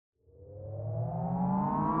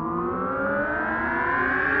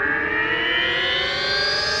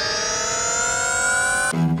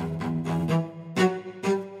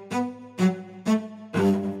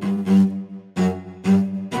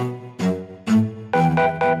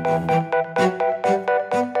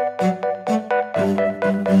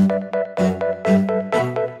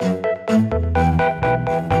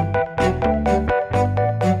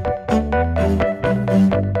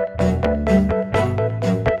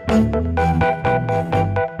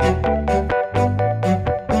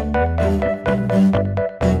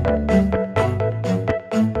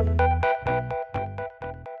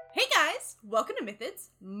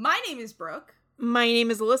is Brooke. My name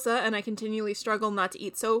is Alyssa, and I continually struggle not to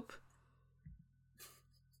eat soap.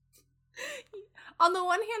 On the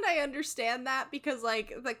one hand, I understand that because,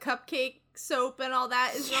 like, the cupcake soap and all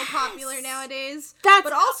that is real popular nowadays.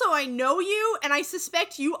 But also, I know you, and I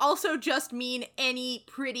suspect you also just mean any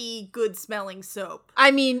pretty good-smelling soap.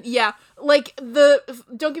 I mean, yeah. Like,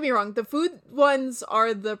 don't get me wrong, the food ones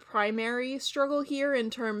are the primary struggle here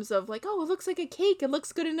in terms of, like, oh, it looks like a cake, it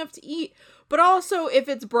looks good enough to eat. But also, if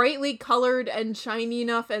it's brightly colored and shiny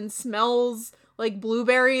enough and smells like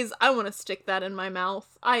blueberries, I want to stick that in my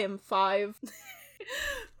mouth. I am 5.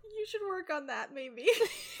 You should work on that, maybe.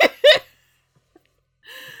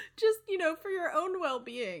 Just, for your own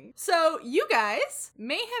well-being. So, you guys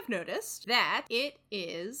may have noticed that it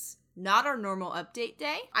is not our normal update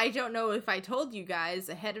day. I don't know if I told you guys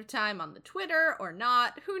ahead of time on the Twitter or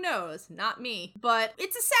not. Who knows? Not me. But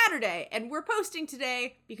it's a Saturday, and we're posting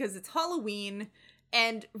today because it's Halloween.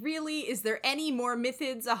 And really, is there any more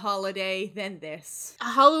Mythids a holiday than this?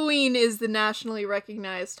 Halloween is the nationally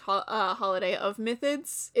recognized holiday of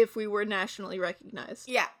Mythids, if we were nationally recognized.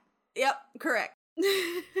 Yeah. Yep, correct.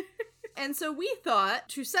 And so we thought,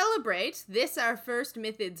 to celebrate this our first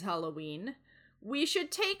Mythids Halloween, we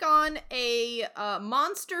should take on a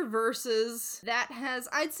monster versus that has,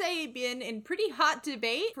 I'd say, been in pretty hot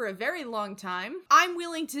debate for a very long time. I'm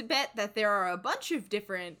willing to bet that there are a bunch of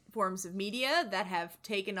different forms of media that have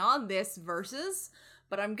taken on this versus,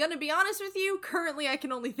 but I'm gonna be honest with you, currently I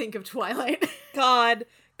can only think of Twilight. God.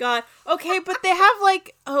 Okay, but they have,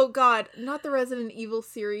 like, oh god, not the Resident Evil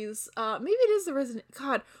series. Maybe it is the Resident...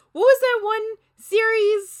 God, what was that one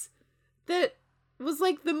series that was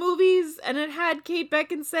like the movies and it had Kate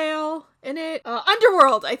Beckinsale in it?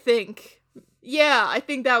 Underworld, I think. Yeah, I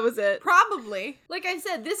think that was it. Probably. Like I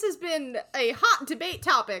said, this has been a hot debate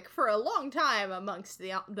topic for a long time amongst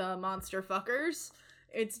the monster fuckers.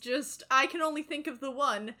 It's just, I can only think of the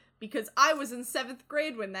one because I was in 7th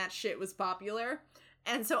grade when that shit was popular.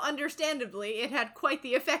 And so understandably, it had quite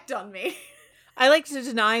the effect on me. I like to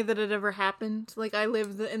deny that it ever happened. Like, I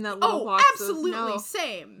lived in that little box. Absolutely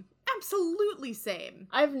same. Absolutely same.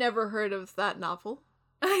 I've never heard of that novel.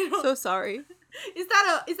 I don't... So sorry. Is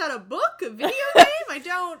that a book? A video game? I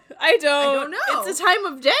don't know. It's a time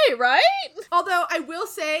of day, right? Although, I will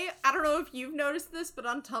say, I don't know if you've noticed this, but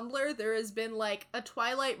on Tumblr, there has been, like, a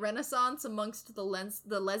Twilight renaissance amongst the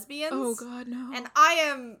lesbians. Oh, God, no. And I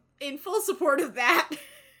am in full support of that.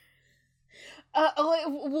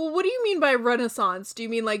 Well, what do you mean by renaissance? Do you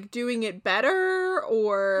mean, like, doing it better,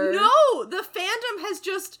 or...? No! The fandom has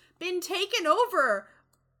just been taken over.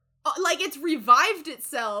 Like, it's revived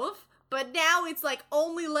itself, but now it's, like,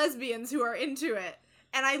 only lesbians who are into it.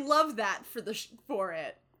 And I love that for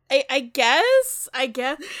it. I guess.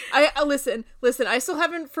 Listen, I still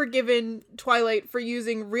haven't forgiven Twilight for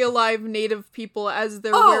using real live native people as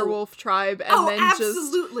their werewolf tribe and then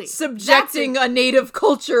absolutely. Just subjecting a native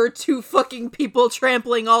culture to fucking people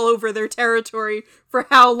trampling all over their territory for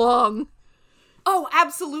how long? Oh,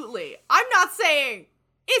 absolutely. I'm not saying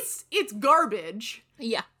it's garbage.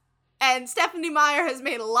 Yeah. And Stephenie Meyer has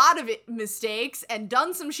made a lot of mistakes and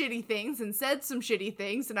done some shitty things and said some shitty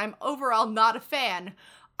things, and I'm overall not a fan.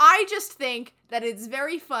 I just think that it's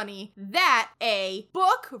very funny that a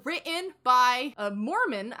book written by a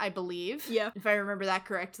Mormon, I believe, if I remember that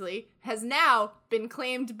correctly, has now been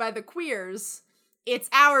claimed by the queers. It's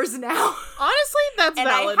ours now. Honestly, that's and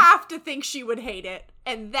valid. I have to think she would hate it,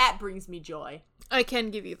 and that brings me joy. I can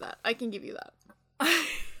give you that.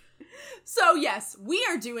 So yes, we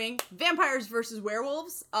are doing vampires versus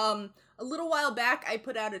werewolves. A little while back, I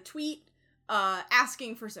put out a tweet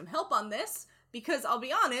asking for some help on this. Because I'll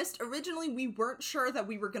be honest, originally we weren't sure that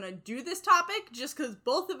we were going to do this topic just because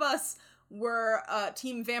both of us were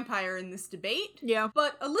team vampire in this debate. Yeah.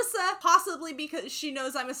 But Alyssa, possibly because she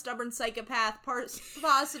knows I'm a stubborn psychopath,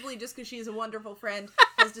 possibly just because she's a wonderful friend,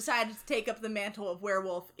 has decided to take up the mantle of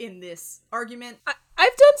werewolf in this argument.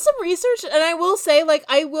 I've done some research, and I will say, like,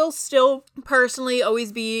 I will still personally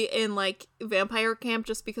always be in, like, vampire camp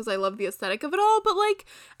just because I love the aesthetic of it all, but, like,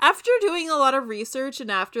 after doing a lot of research and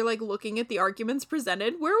after, like, looking at the arguments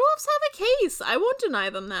presented, werewolves have a case. I won't deny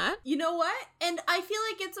them that. You know what? And I feel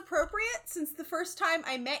like it's appropriate since the first time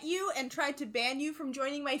I met you and tried to ban you from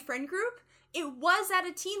joining my friend group, it was at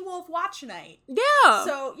a Teen Wolf watch night. Yeah.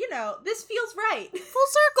 So, this feels right. Full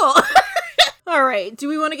circle. All right, do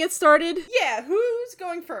we want to get started? Yeah, who's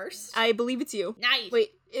going first? I believe it's you. Nice.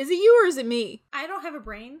 Wait, is it you or is it me? I don't have a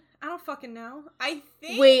brain. I don't fucking know. I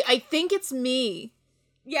think it's me.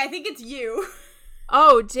 Yeah, I think it's you.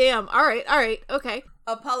 Oh, damn. All right, okay.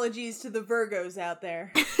 Apologies to the Virgos out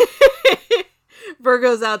there.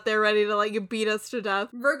 Virgo's out there ready to, like, beat us to death.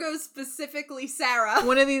 Virgo, specifically Sarah.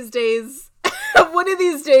 One of these days,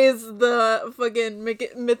 the fucking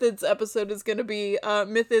Mythids episode is gonna be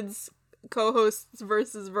Mythids co-hosts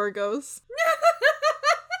versus Virgos.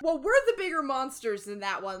 Well, we're the bigger monsters in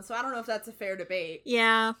that one, so I don't know if that's a fair debate.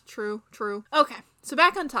 Yeah, true. Okay, so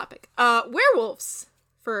back on topic. Werewolves,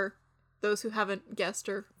 for those who haven't guessed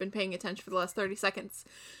or been paying attention for the last 30 seconds.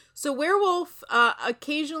 So werewolf,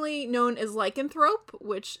 occasionally known as lycanthrope,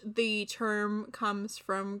 which the term comes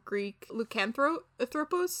from Greek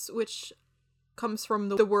lycanthropos, which comes from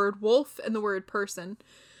the word wolf and the word person,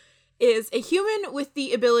 is a human with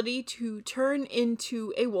the ability to turn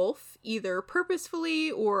into a wolf, either purposefully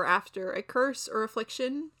or after a curse or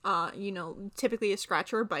affliction, typically a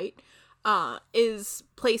scratch or a bite, is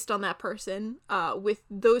placed on that person, with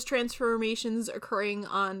those transformations occurring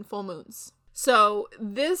on full moons. So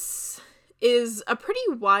this is a pretty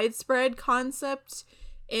widespread concept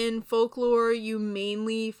in folklore. You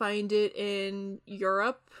mainly find it in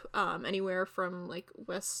Europe, anywhere from like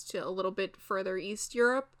west to a little bit further east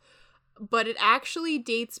Europe. But it actually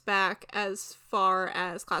dates back as far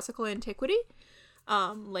as classical antiquity.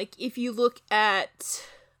 Like if you look at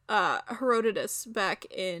Herodotus back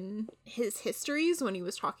in his histories, when he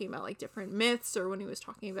was talking about like different myths, or when he was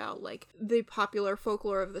talking about like the popular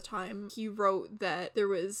folklore of the time, he wrote that there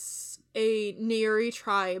was a Neuri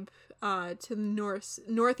tribe to the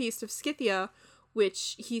northeast of Scythia,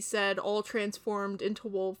 which he said all transformed into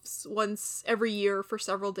wolves once every year for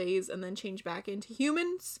several days and then changed back into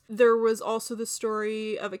humans. There was also the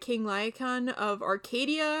story of a king Lycaon of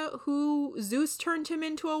Arcadia who Zeus turned him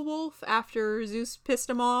into a wolf after Zeus pissed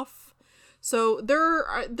him off. So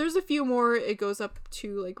there's a few more. It goes up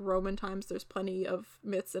to like Roman times. There's plenty of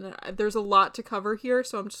myths and there's a lot to cover here,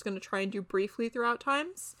 so I'm just going to try and do briefly throughout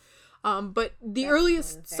times. But the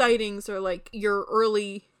earliest sightings are like your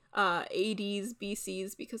early ADs,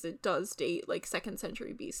 BCs, because it does date like 2nd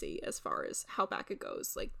century BC as far as how back it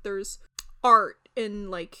goes. Like there's art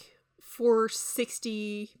in like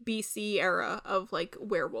 460 BC era of like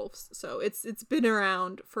werewolves, so it's been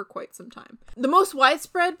around for quite some time. The most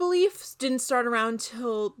widespread beliefs didn't start around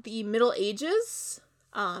till the Middle Ages.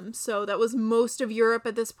 So that was most of Europe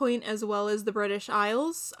at this point, as well as the British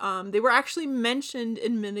Isles. They were actually mentioned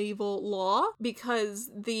in medieval law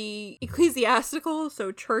because the ecclesiastical,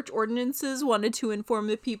 so church ordinances, wanted to inform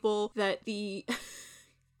the people that the,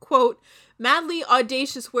 quote, madly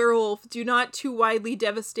audacious werewolf do not too widely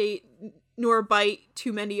devastate nor bite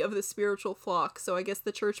too many of the spiritual flock. So I guess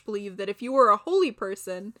the church believed that if you were a holy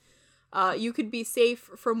person, you could be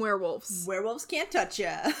safe from werewolves. Werewolves can't touch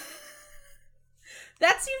ya.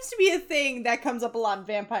 That seems to be a thing that comes up a lot in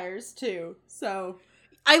vampires, too. So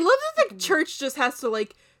I love that the church just has to,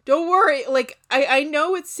 like, don't worry. Like, I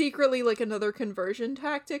know it's secretly, like, another conversion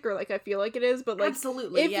tactic, or, like, I feel like it is, but, like,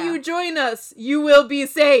 absolutely, if you join us, you will be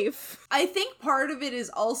safe. I think part of it is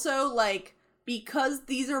also, like, because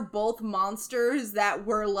these are both monsters that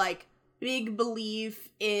were, like, big belief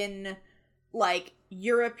in, like,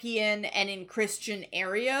 European and in Christian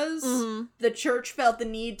areas, the church felt the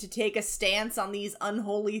need to take a stance on these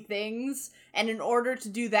unholy things, and in order to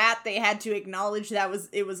do that, they had to acknowledge that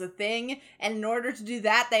it was a thing, and in order to do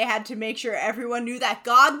that, they had to make sure everyone knew that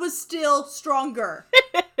God was still stronger.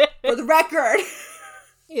 For the record.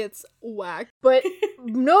 It's whack. But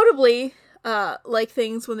notably, like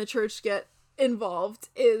things when the church get involved,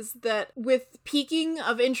 is that with peaking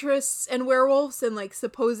of interests in werewolves and like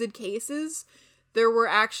supposed cases, there were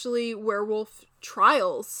actually werewolf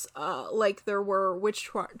trials, like there were witch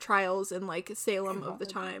trials in like Salem of the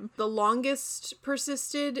time. The longest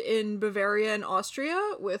persisted in Bavaria and Austria,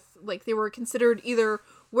 with like they were considered either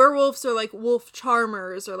werewolves or like wolf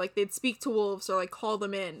charmers, or like they'd speak to wolves or like call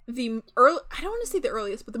them in. I don't want to say the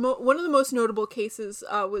earliest, but one of the most notable cases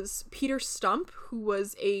was Peter Stump, who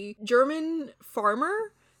was a German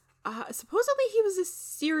farmer. Supposedly he was a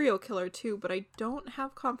serial killer too, but I don't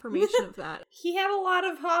have confirmation of that. He had a lot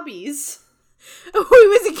of hobbies. He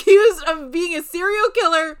was accused of being a serial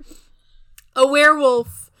killer, a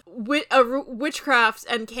werewolf, witchcraft,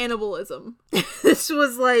 and cannibalism. This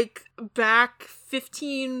was like back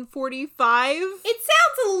 1545. It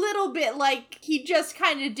sounds a little bit like he just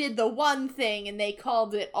kind of did the one thing and they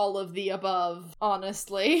called it all of the above,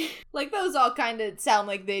 honestly. Like those all kind of sound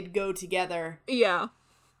like they'd go together. Yeah.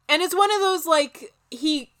 And it's one of those, like,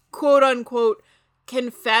 he, quote-unquote,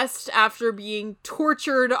 confessed after being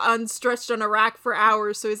tortured stretched on a rack for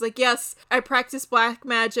hours. So he's like, yes, I practice black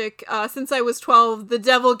magic. Since I was 12, the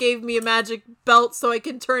devil gave me a magic belt so I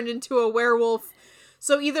can turn into a werewolf.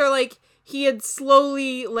 So either, like, he had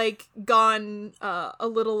slowly, like, gone a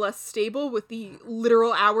little less stable with the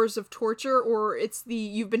literal hours of torture, or it's the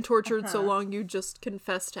you've been tortured so long you just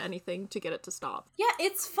confess to anything to get it to stop. Yeah,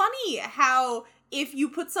 it's funny how if you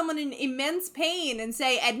put someone in immense pain and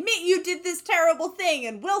say, admit you did this terrible thing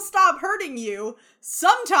and we'll stop hurting you,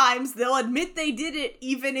 sometimes they'll admit they did it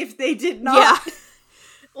even if they did not. Yeah.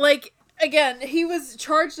 Like, again, he was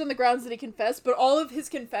charged on the grounds that he confessed, but all of his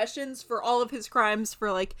confessions for all of his crimes,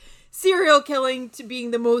 for, like, serial killing to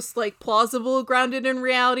being the most, like, plausible, grounded in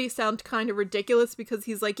reality, sound kind of ridiculous, because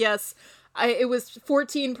he's like, yes, it was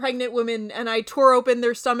 14 pregnant women, and I tore open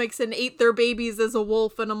their stomachs and ate their babies as a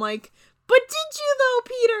wolf, and I'm like, but did you though,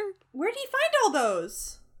 Peter? Where did he find all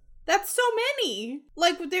those? That's so many.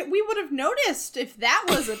 Like, we would have noticed if that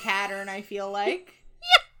was a pattern, I feel like.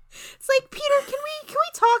 It's like, Peter, can we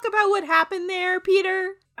talk about what happened there,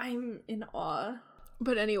 Peter? I'm in awe.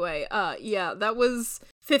 But anyway, yeah, that was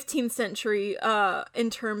 15th century, in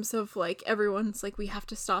terms of, like, everyone's like, we have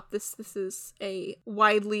to stop this. This is a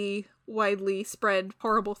widely spread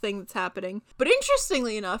horrible thing that's happening. But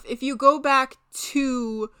interestingly enough, if you go back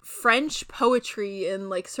to French poetry in,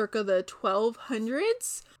 like, circa the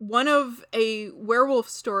 1200s, one of a werewolf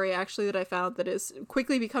story, actually, that I found that is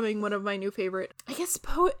quickly becoming one of my new favorite, I guess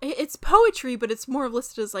it's poetry, but it's more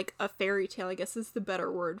listed as, like, a fairy tale, I guess is the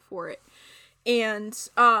better word for it. And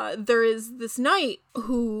there is this knight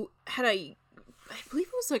who had I believe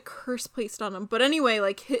it was a curse placed on him. But anyway,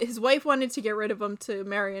 like, his wife wanted to get rid of him to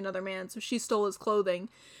marry another man, so she stole his clothing.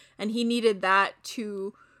 And he needed that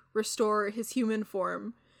to restore his human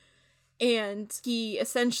form. And he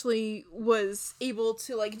essentially was able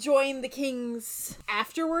to, like, join the kings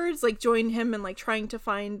afterwards, like, join him in, like, trying to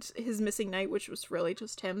find his missing knight, which was really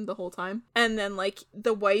just him the whole time. And then, like,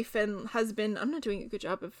 the wife and husband, I'm not doing a good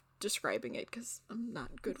job of describing it because I'm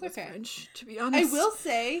not good with French, to be honest. I will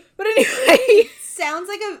say, but anyway,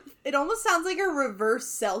 it almost sounds like a reverse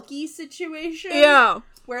Selkie situation. Yeah,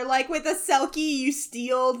 where, like, with a Selkie you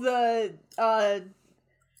steal the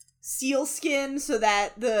seal skin so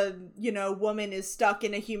that the, you know, woman is stuck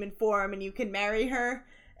in a human form and you can marry her.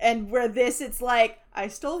 And where this, it's like, I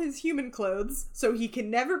stole his human clothes so he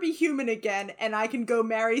can never be human again and I can go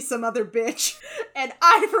marry some other bitch. And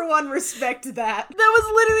I, for one, respect that. That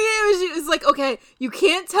was literally, it was like, okay, you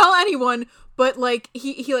can't tell anyone, but, like,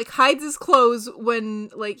 he like, hides his clothes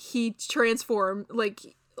when, like, he transformed, like,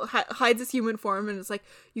 hides his human form, and it's like,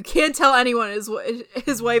 you can't tell anyone.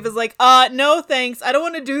 His wife is like, no thanks, I don't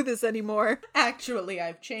want to do this anymore. Actually,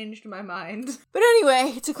 I've changed my mind. But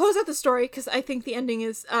anyway, to close out the story, because I think the ending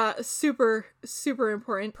is super, super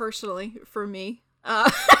important, personally, for me.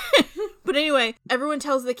 But anyway, everyone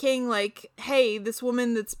tells the king, like, hey, this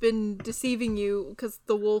woman that's been deceiving you, because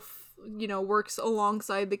the wolf, you know, works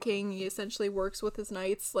alongside the king. He essentially works with his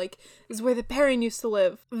knights, like, is where the Baron used to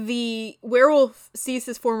live. The werewolf sees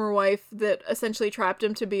his former wife that essentially trapped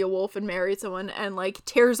him to be a wolf and married someone, and, like,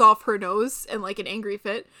 tears off her nose in, like, an angry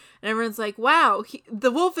fit. And everyone's like, wow, the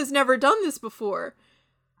wolf has never done this before.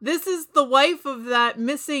 This is the wife of that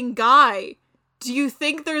missing guy. Do you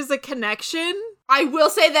think there's a connection? I will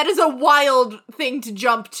say that is a wild thing to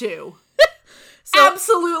jump to.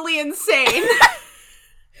 Absolutely insane.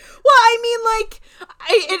 Well, I mean, like,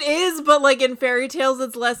 it is, but, like, in fairy tales,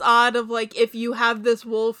 it's less odd of, like, if you have this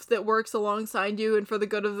wolf that works alongside you and for the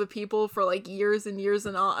good of the people for, like, years and years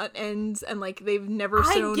and on ends, and, like, they've never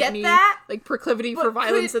shown any, like, proclivity for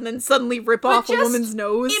violence, and then suddenly rip off a woman's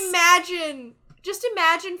nose. Just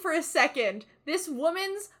imagine for a second, this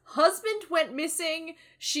woman's husband went missing.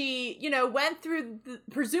 She, you know, went through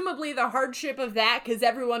presumably the hardship of that because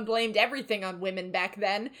everyone blamed everything on women back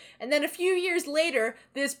then. And then a few years later,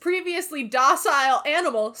 this previously docile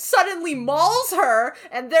animal suddenly mauls her,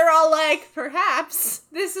 and they're all like, perhaps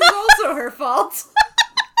this is also her fault.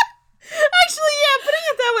 Actually, yeah, putting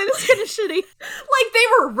it that way, that's kind of shitty. Like, they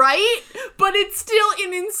were right, but it's still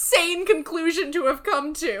an insane conclusion to have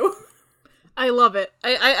come to. I love it.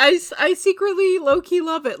 I secretly low-key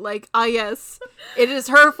love it. Like, yes, it is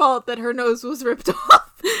her fault that her nose was ripped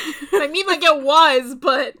off. I mean, like, it was,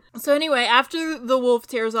 but... So anyway, after the wolf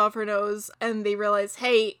tears off her nose and they realize,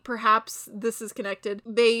 hey, perhaps this is connected,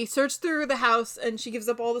 they search through the house and she gives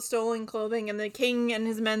up all the stolen clothing, and the king and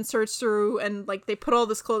his men search through and, like, they put all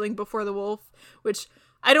this clothing before the wolf, which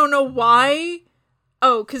I don't know why...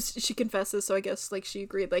 Oh, because she confesses, so I guess, like, she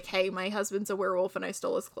agreed, like, hey, my husband's a werewolf and I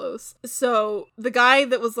stole his clothes. So the guy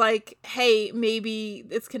that was like, hey, maybe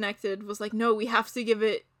it's connected, was like, no, we have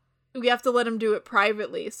to let him do it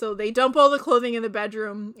privately. So they dump all the clothing in the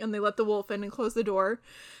bedroom and they let the wolf in and close the door.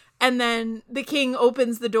 And then the king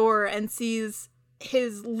opens the door and sees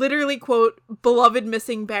his literally, quote, beloved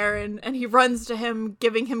missing baron, and he runs to him,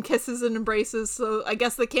 giving him kisses and embraces. So I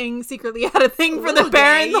guess the king secretly had a thing for the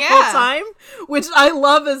baron the whole time, which I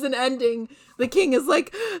love as an ending. The king is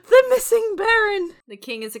like, the missing baron. The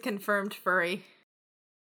king is a confirmed furry.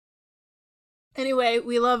 Anyway,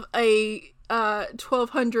 we love a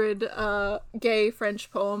 1200 gay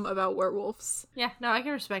French poem about werewolves. Yeah, no, I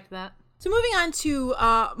can respect that. So moving on to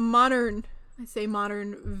modern, I say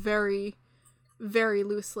modern very, very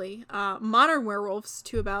loosely, modern werewolves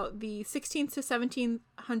to about the 16th to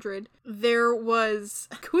 1700. There was,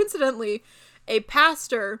 coincidentally, a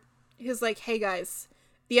pastor who's like, hey guys,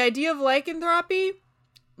 the idea of lycanthropy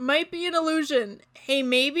might be an illusion. Hey,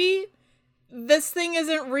 maybe this thing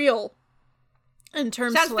isn't real. In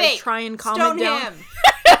terms Sounds to like fake. Try and calm Stone it down. him.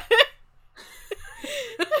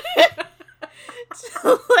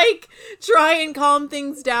 To like try and calm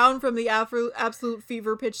things down from the absolute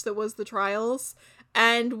fever pitch that was the trials.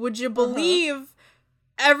 And would you believe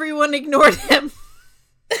everyone ignored him?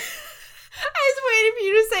 I was waiting for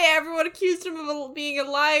you to say everyone accused him of being a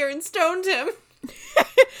liar and stoned him.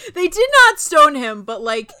 They did not stone him, but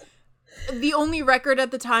like the only record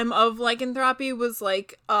at the time of lycanthropy was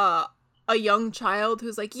like a young child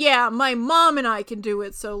who's like, yeah, my mom and I can do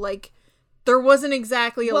it. So like there wasn't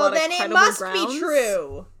exactly a lot of credible grounds. Well, then it must be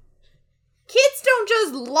true. Kids don't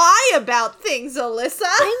just lie about things, Alyssa.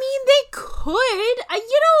 I mean, they could.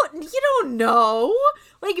 You don't know.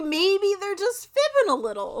 Like, maybe they're just fibbing a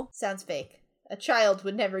little. Sounds fake. A child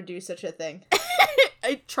would never do such a thing.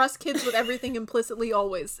 I trust kids with everything implicitly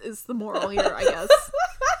always is the moral here, I guess.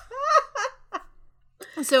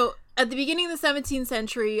 So, at the beginning of the 17th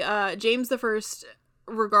century, James I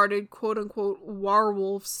regarded quote-unquote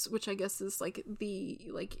werewolves, which I guess is like the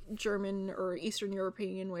like German or Eastern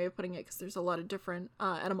European way of putting it, because there's a lot of different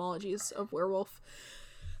etymologies of werewolf,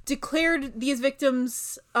 declared these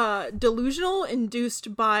victims delusional,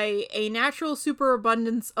 induced by a natural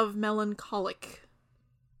superabundance of melancholic.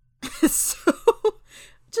 So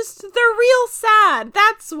just they're real sad.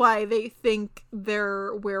 That's why they think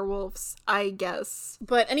they're werewolves, I guess.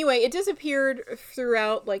 But anyway, it disappeared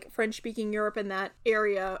throughout like French-speaking Europe in that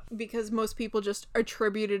area because most people just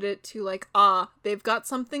attributed it to like, they've got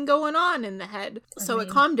something going on in the head. So it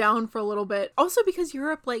calmed down for a little bit. Also because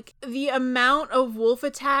Europe, like the amount of wolf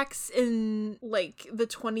attacks in like the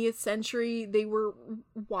 20th century, they were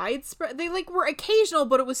widespread. They like were occasional,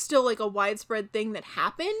 but it was still like a widespread thing that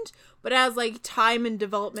happened. But as like time and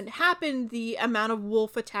development happened, the amount of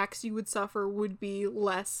wolf attacks you would suffer would be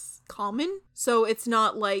less common. So it's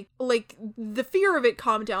not like the fear of it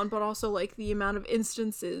calmed down, but also like the amount of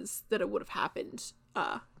instances that it would have happened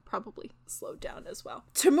probably slowed down as well.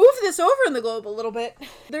 To move this over in the globe a little bit,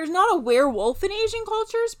 there's not a werewolf in Asian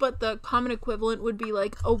cultures, but the common equivalent would be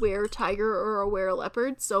like a were-tiger or a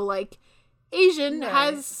were-leopard. So like Asian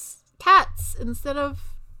has cats instead of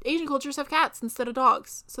Asian cultures have cats instead of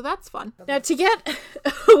dogs, so that's fun. Now, to get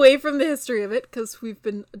away from the history of it, because we've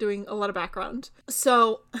been doing a lot of background,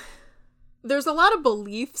 so there's a lot of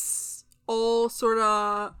beliefs all sort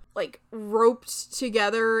of like roped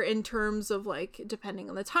together in terms of like depending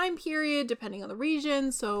on the time period, depending on the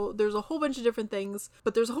region, so there's a whole bunch of different things,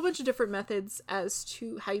 but there's a whole bunch of different methods as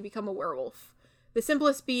to how you become a werewolf. The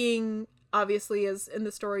simplest being, obviously, as in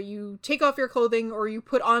the story, you take off your clothing or you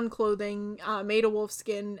put on clothing made of wolf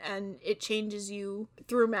skin and it changes you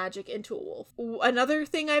through magic into a wolf. Another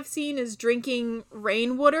thing I've seen is drinking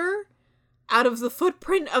rainwater out of the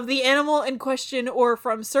footprint of the animal in question or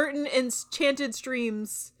from certain enchanted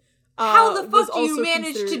streams. How the fuck do you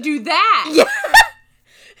manage to do that? Yeah.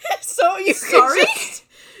 So you can just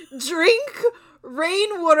drink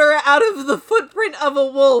rainwater out of the footprint of a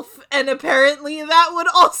wolf, and apparently that would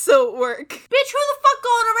also work. Bitch, who the fuck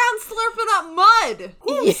going around slurping up mud?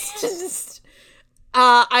 Yes.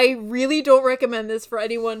 I really don't recommend this for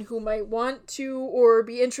anyone who might want to or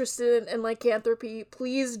be interested in lycanthropy.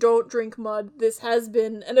 Please don't drink mud. This has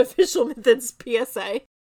been an official Methods PSA.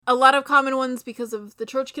 A lot of common ones because of the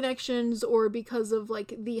church connections or because of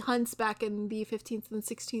like the hunts back in the 15th and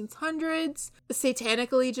 1600s.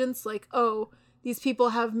 Satanic allegiance, like, these people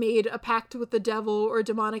have made a pact with the devil or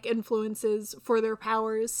demonic influences for their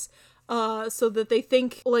powers, so that they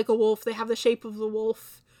think like a wolf, they have the shape of the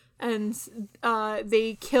wolf, and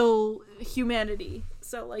they kill humanity.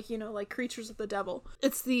 So like, like creatures of the devil.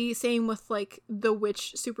 It's the same with like the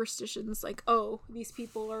witch superstitions, like, these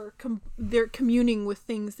people are they're communing with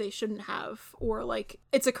things they shouldn't have, or like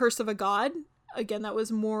it's a curse of a god. Again, that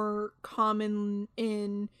was more common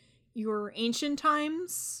in your ancient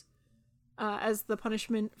times. As the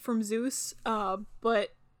punishment from Zeus,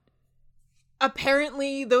 but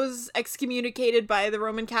apparently those excommunicated by the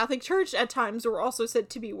Roman Catholic Church at times were also said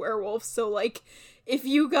to be werewolves. So, like, if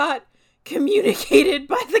you got communicated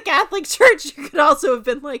by the Catholic Church, you could also have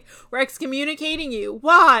been like, we're excommunicating you.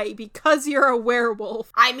 Why? Because you're a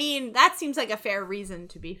werewolf. I mean, that seems like a fair reason,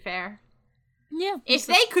 to be fair. Yeah. If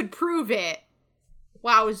they could prove it,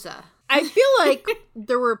 wowza. I feel like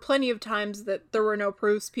there were plenty of times that there were no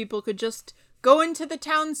proofs. People could just go into the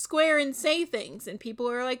town square and say things, and people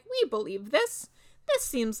are like, we believe this. This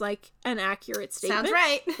seems like an accurate statement. Sounds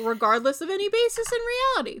right. Regardless of any basis in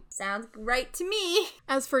reality. Sounds right to me.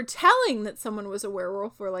 As for telling that someone was a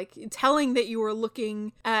werewolf, or like telling that you were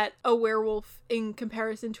looking at a werewolf in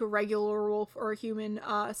comparison to a regular wolf or a human,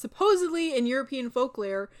 supposedly in European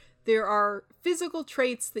folklore, there are physical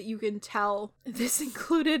traits that you can tell. This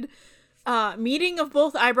included meeting of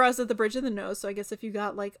both eyebrows at the bridge of the nose, so I guess if you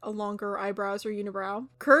got like a longer eyebrows or unibrow,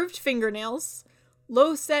 curved fingernails,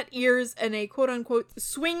 low set ears, and a quote-unquote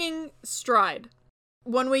swinging stride.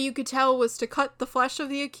 One way you could tell was to cut the flesh of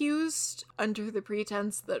the accused under the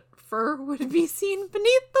pretense that fur would be seen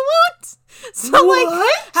beneath the wound. So, what?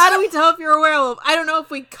 Like, how do we tell if you're a werewolf? I don't know if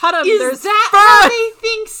we cut them. Is that how they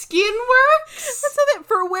think skin works? That's how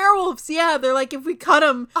for werewolves, yeah. They're like, if we cut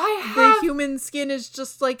them, the human skin is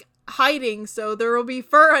just, like, hiding, so there will be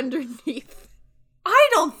fur underneath. I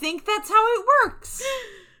don't think that's how it works.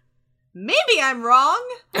 Maybe I'm wrong,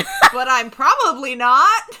 but I'm probably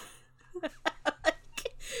not.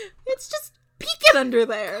 It's just peeking under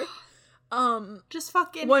there. Just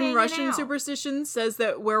fucking one Russian superstition says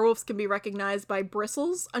that werewolves can be recognized by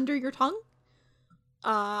bristles under your tongue.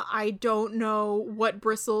 I don't know what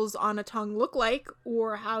bristles on a tongue look like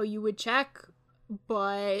or how you would check,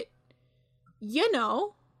 but you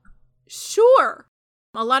know, sure.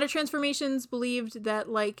 A lot of transformations believed that,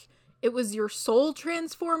 like, it was your soul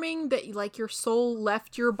transforming, that, like, your soul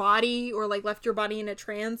left your body, or, like, left your body in a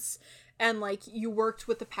trance, and, like, you worked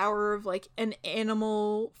with the power of, like, an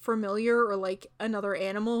animal familiar, or, like, another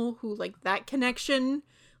animal who, like, that connection.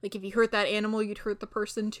 Like, if you hurt that animal, you'd hurt the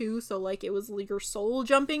person, too, so, like, it was your soul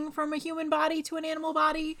jumping from a human body to an animal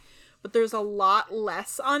body. But there's a lot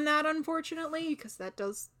less on that, unfortunately, because that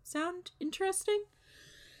does sound interesting.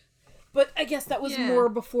 But I guess that was more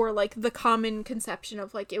before, like, the common conception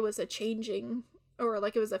of, like, it was a changing, or,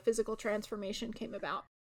 like, it was a physical transformation came about.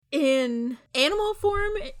 In animal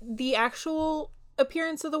form, the actual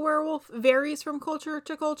appearance of the werewolf varies from culture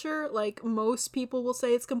to culture. Like, most people will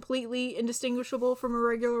say it's completely indistinguishable from a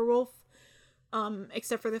regular wolf,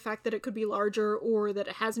 except for the fact that it could be larger or that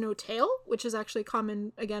it has no tail, which is actually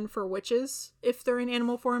common, again, for witches. If they're in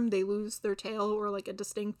animal form, they lose their tail, or, like, a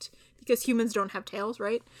distinct, because humans don't have tails,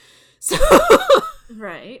 right? So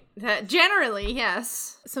right. That generally,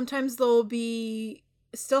 yes. Sometimes they'll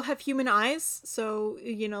still have human eyes, so,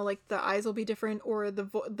 you know, like, the eyes will be different, or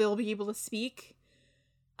they'll be able to speak.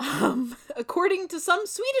 According to some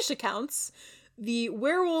Swedish accounts, the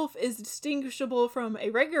werewolf is distinguishable from a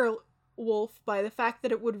regular wolf by the fact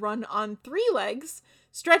that it would run on 3 legs,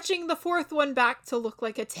 stretching the 4th one back to look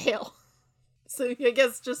like a tail. So I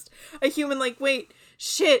guess just a human, like, wait,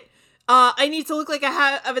 shit, I need to look like I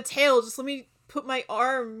have a tail, just let me put my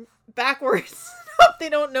arm backwards. Hope they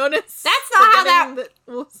don't notice. That's not how that...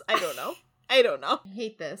 I don't know. I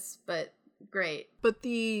hate this, but great. But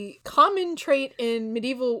the common trait in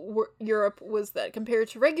medieval Europe was that compared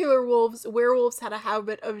to regular wolves, werewolves had a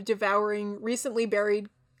habit of devouring recently buried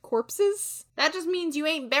corpses. That just means you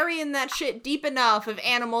ain't burying that shit deep enough if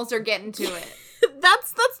animals are getting to it.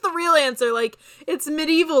 That's the real answer. Like, it's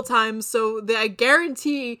medieval times, so I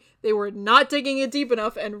guarantee they were not digging it deep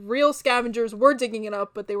enough, and real scavengers were digging it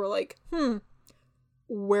up, but they were like,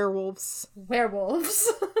 werewolves.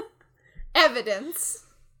 Evidence.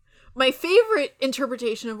 My favorite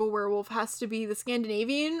interpretation of a werewolf has to be the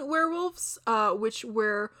Scandinavian werewolves, which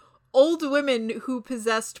were old women who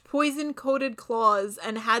possessed poison-coated claws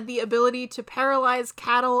and had the ability to paralyze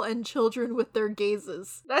cattle and children with their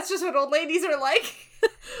gazes. That's just what old ladies are like.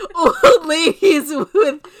 Old ladies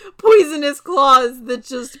with poisonous claws that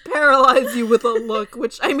just paralyze you with a look,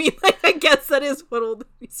 which, I mean, like, I guess that is what old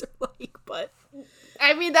ladies are like, but...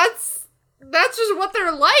 I mean, that's just what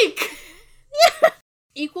they're like. Yeah.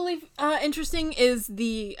 Equally interesting is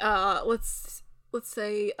the, let's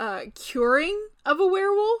say, curing of a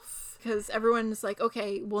werewolf. Because everyone's like,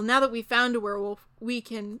 okay, well, now that we found a werewolf, we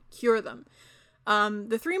can cure them.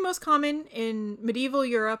 The 3 most common in medieval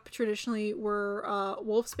Europe traditionally were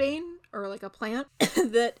wolfsbane, or like a plant,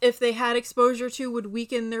 that if they had exposure to would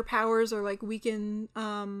weaken their powers, or like weaken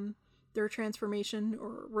their transformation,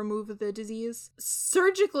 or remove the disease.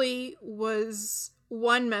 Surgically was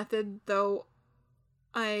one method, though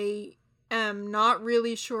I am not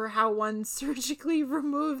really sure how one surgically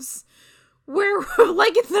removes werewolf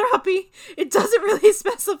lycanthropy. It doesn't really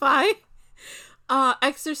specify.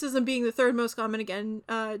 Exorcism being the third most common, again,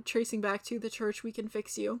 tracing back to the church, we can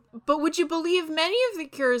fix you. But would you believe many of the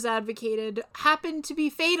cures advocated happen to be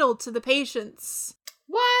fatal to the patients?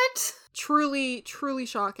 What? Truly, truly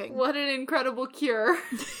shocking. What an incredible cure.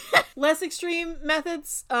 Less extreme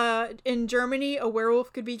methods. In Germany, a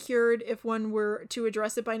werewolf could be cured if one were to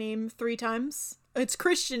address it by name 3 times. Its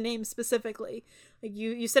Christian name specifically. Like,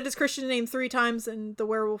 you said its Christian name 3 times and the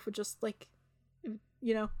werewolf would just, like,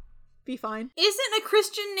 you know, be fine. Isn't a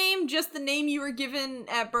Christian name just the name you were given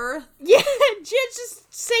at birth? Yeah,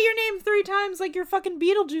 just say your name 3 times like you're fucking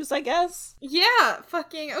Beetlejuice, I guess. Yeah,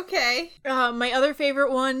 fucking okay. My other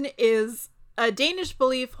favorite one is a Danish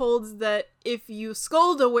belief holds that if you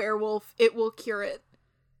scold a werewolf, it will cure it.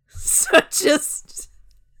 So just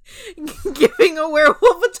giving a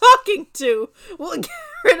werewolf a talking to will get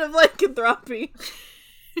rid of lycanthropy.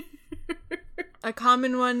 A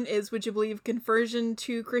common one is, would you believe, conversion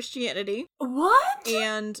to Christianity. What?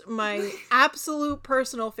 And my absolute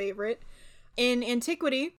personal favorite, in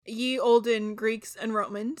antiquity, ye olden Greeks and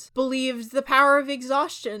Romans believed the power of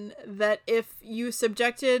exhaustion, that if you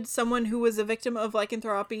subjected someone who was a victim of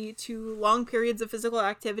lycanthropy to long periods of physical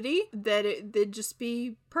activity, that they'd just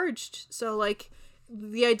be purged. So, like,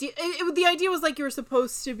 the idea was like you were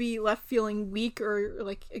supposed to be left feeling weak or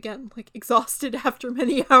like, again, like exhausted after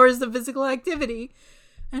many hours of physical activity,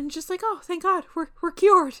 and just like, oh, thank God, we're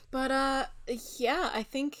cured. But yeah, I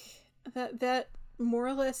think that more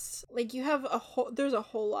or less, like, you have there's a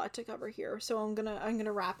whole lot to cover here, so I'm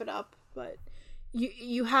gonna wrap it up. But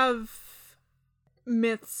you have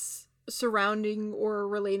myths surrounding or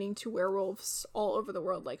relating to werewolves all over the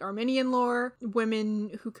world, like Armenian lore.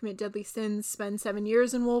 Women who commit deadly sins spend 7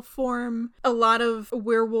 years in wolf form. A lot of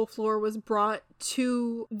werewolf lore was brought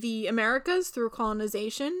to the Americas through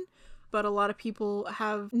colonization, but a lot of people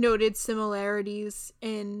have noted similarities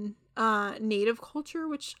in native culture,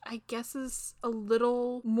 which I guess is a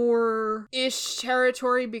little more ish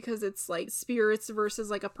territory because it's like spirits versus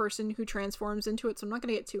like a person who transforms into it. So I'm not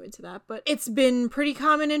gonna get too into that, but it's been pretty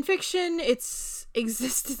common in fiction. It's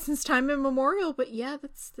existed since time immemorial. But yeah,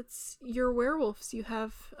 that's your werewolves. You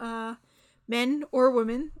have men or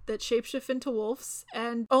women that shapeshift into wolves,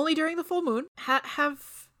 and only during the full moon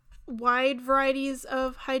have wide varieties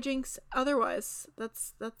of hijinks otherwise.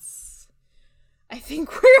 That's I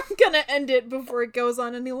think we're gonna end it before it goes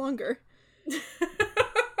on any longer.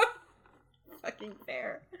 Fucking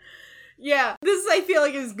fair. Yeah, this I feel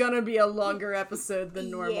like is gonna be a longer episode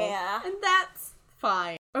than normal. Yeah. And that's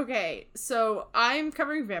fine. Okay, so I'm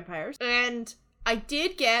covering vampires, and I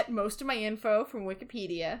did get most of my info from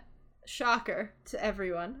Wikipedia. Shocker to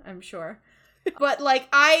everyone, I'm sure. But, like,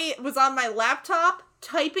 I was on my laptop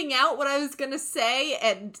typing out what I was gonna say,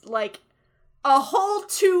 and, like, a whole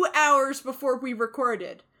 2 hours before we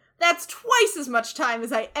recorded. That's twice as much time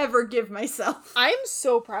as I ever give myself. I'm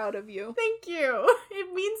so proud of you. Thank you.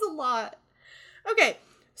 It means a lot. Okay,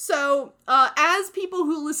 so as people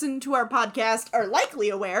who listen to our podcast are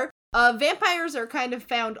likely aware, vampires are kind of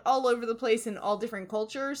found all over the place in all different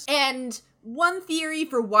cultures. And one theory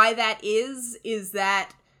for why that is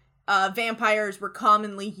that vampires were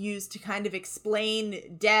commonly used to kind of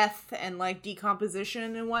explain death and, like,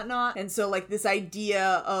 decomposition and whatnot. And so, like, this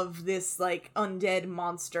idea of this, like, undead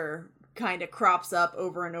monster kind of crops up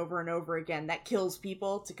over and over and over again that kills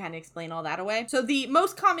people to kind of explain all that away. So the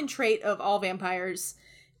most common trait of all vampires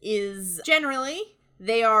is generally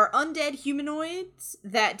they are undead humanoids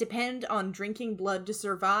that depend on drinking blood to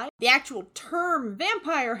survive. The actual term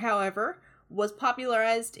vampire, however, was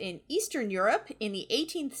popularized in Eastern Europe in the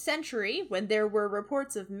 18th century when there were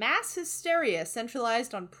reports of mass hysteria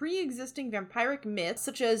centralized on pre-existing vampiric myths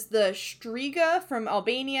such as the Striga from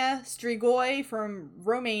Albania, Strigoi from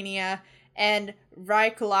Romania, and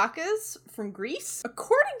Vrykolakas from Greece.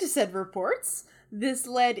 According to said reports, this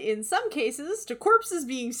led in some cases to corpses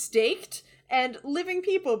being staked and living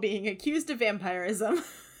people being accused of vampirism.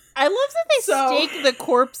 I love that they stake the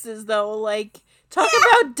corpses, though, like... Talk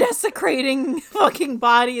about desecrating fucking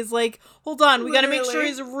bodies. Like, hold on, we gotta make sure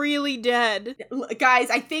he's really dead. Guys,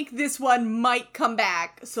 I think this one might come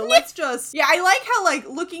back. So let's just... Yeah, I like how, like,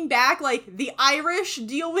 looking back, like, the Irish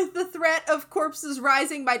deal with the threat of corpses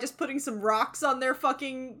rising by just putting some rocks on their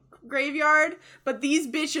fucking graveyard. But these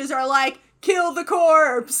bitches are like, kill the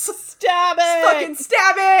corpse! Stab it! Fucking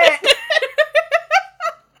stab it!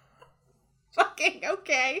 Fucking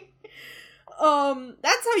okay.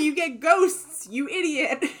 That's how you get ghosts, you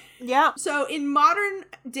idiot. Yeah. So in modern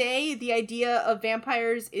day, the idea of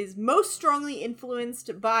vampires is most strongly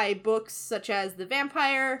influenced by books such as The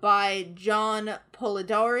Vampire by John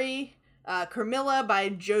Polidori, Carmilla by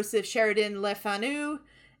Joseph Sheridan Le Fanu,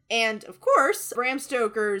 and of course, Bram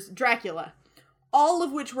Stoker's Dracula. All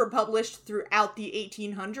of which were published throughout the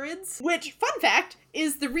 1800s. Which, fun fact,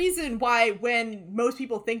 is the reason why when most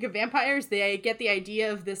people think of vampires, they get the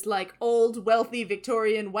idea of this, like, old, wealthy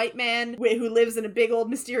Victorian white man who lives in a big old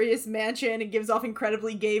mysterious mansion and gives off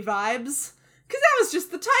incredibly gay vibes. Because that was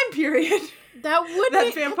just the time period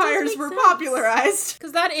that vampires were popularized.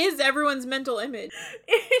 Because that is everyone's mental image.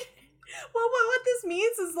 Well, what this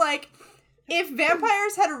means is, like, if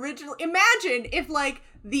vampires had imagine if, like,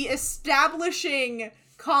 the establishing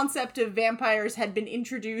concept of vampires had been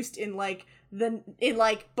introduced in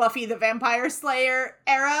Buffy the Vampire Slayer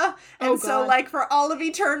era. And so, like, for all of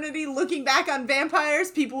eternity, looking back on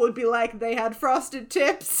vampires, people would be like, they had frosted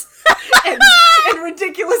tips and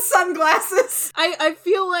ridiculous sunglasses. I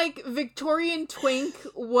feel like Victorian Twink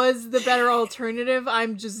was the better alternative.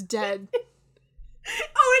 I'm just dead.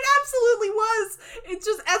 Oh, it absolutely was. It's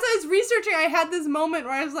just, as I was researching, I had this moment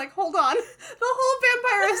where I was like, hold on. The whole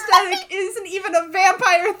vampire aesthetic isn't even a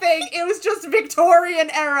vampire thing. It was just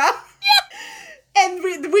Victorian era. Yeah.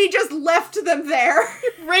 And we just left them there.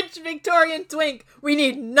 Rich Victorian Twink. We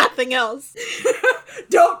need nothing else.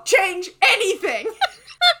 Don't change anything.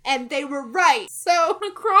 And they were right. So,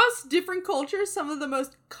 across different cultures, some of the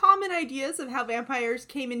most common ideas of how vampires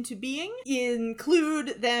came into being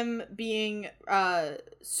include them being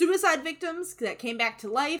suicide victims that came back to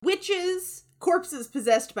life, witches, corpses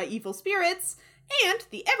possessed by evil spirits, and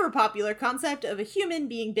the ever-popular concept of a human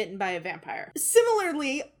being bitten by a vampire.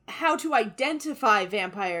 Similarly, how to identify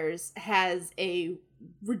vampires has a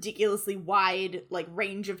ridiculously wide, like,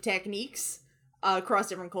 range of techniques across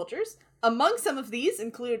different cultures. Among some of these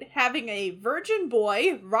include having a virgin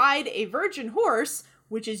boy ride a virgin horse,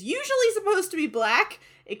 which is usually supposed to be black,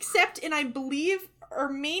 except in, I believe,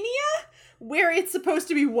 Armenia, where it's supposed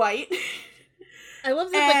to be white. I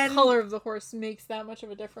love that the color of the horse makes that much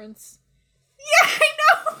of a difference. Yeah, I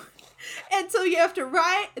know! And so you have to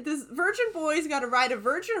this virgin boy's got to ride a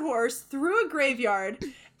virgin horse through a graveyard,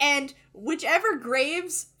 and whichever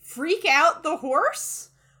graves freak out the horse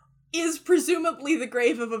is presumably the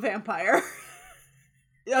grave of a vampire.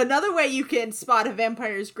 Another way you can spot a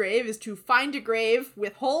vampire's grave is to find a grave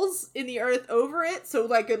with holes in the earth over it, so,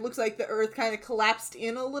 like, it looks like the earth kind of collapsed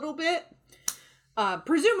in a little bit.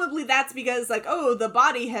 Presumably that's because, like, oh, the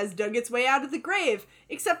body has dug its way out of the grave.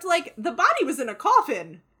 Except, like, the body was in a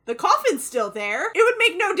coffin. The coffin's still there. It would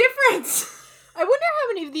make no difference. I wonder how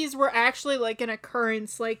many of these were actually, like, an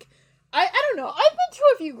occurrence, like, I don't know. I've been to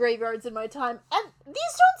a few graveyards in my time, and these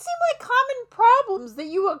don't seem like common problems that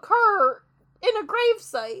you occur in a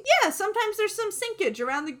gravesite. Yeah, sometimes there's some sinkage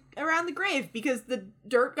around the grave because the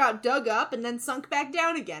dirt got dug up and then sunk back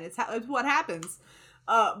down again. It's what happens.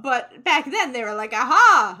 But back then they were like,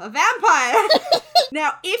 aha, a vampire.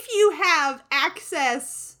 Now, if you have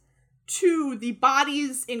access to the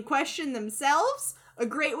bodies in question themselves, a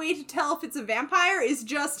great way to tell if it's a vampire is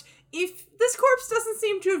just, if this corpse doesn't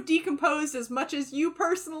seem to have decomposed as much as you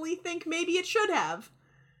personally think maybe it should have.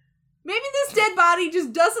 Maybe this dead body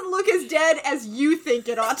just doesn't look as dead as you think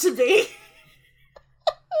it ought to be.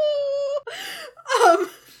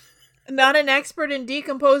 Not an expert in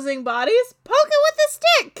decomposing bodies? Poke it with a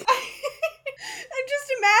stick! I'm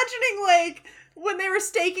just imagining, like, when they were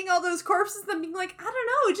staking all those corpses, them being like, I don't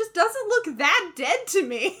know, it just doesn't look that dead to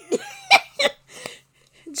me.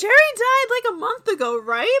 Jerry died like a month ago,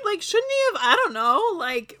 right? Like, shouldn't he have, I don't know,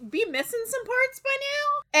 like, be missing some parts by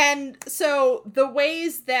now? And so the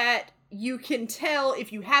ways that you can tell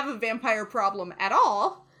if you have a vampire problem at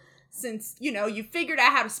all, since, you know, you figured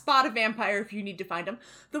out how to spot a vampire if you need to find them,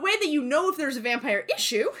 the way that you know if there's a vampire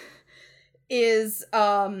issue is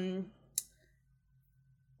local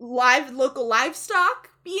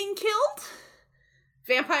livestock being killed.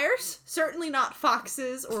 Vampires, certainly not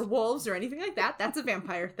foxes or wolves or anything like that. That's a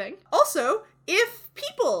vampire thing. Also, if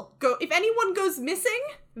anyone goes missing,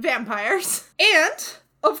 vampires. And,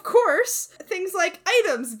 of course, things like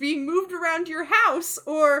items being moved around your house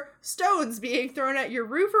or stones being thrown at your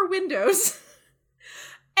roof or windows.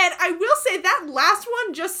 And I will say that last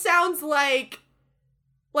one just sounds like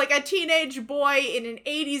a teenage boy in an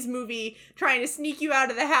 80s movie trying to sneak you out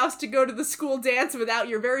of the house to go to the school dance without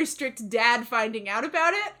your very strict dad finding out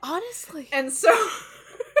about it. Honestly. And so,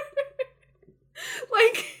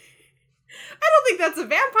 like, I don't think that's a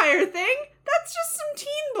vampire thing. That's just some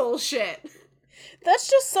teen bullshit. That's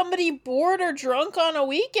just somebody bored or drunk on a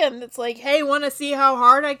weekend that's like, hey, want to see how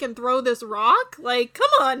hard I can throw this rock? Like, come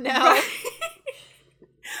on now. Right.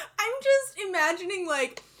 I'm just imagining,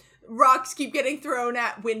 like, rocks keep getting thrown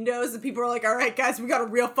at windows and people are like, all right, guys, we got a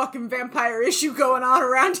real fucking vampire issue going on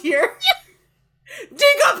around here.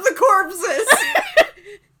 Dig up the corpses!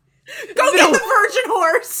 Go get the virgin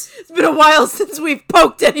horse! It's been a while since we've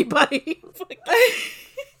poked anybody.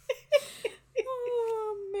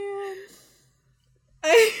 Oh, man.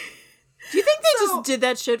 Do you think they just did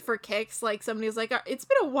that shit for kicks? Like, somebody was like, it's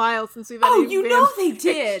been a while since we've had any they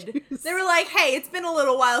did. They were like, hey, it's been a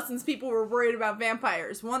little while since people were worried about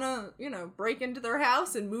vampires. Wanna, break into their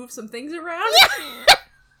house and move some things around?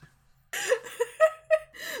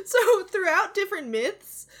 So, throughout different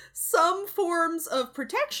myths, some forms of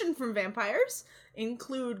protection from vampires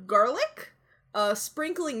include garlic,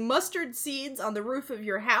 sprinkling mustard seeds on the roof of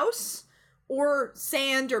your house, or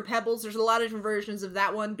sand or pebbles. There's a lot of different versions of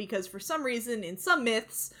that one because for some reason, in some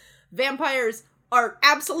myths, vampires are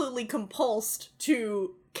absolutely compulsed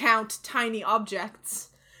to count tiny objects.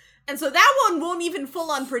 And so that one won't even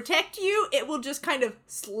full-on protect you. It will just kind of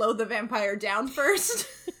slow the vampire down first.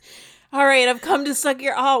 All right, I've come to suck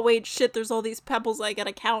your... Oh, wait, shit, there's all these pebbles I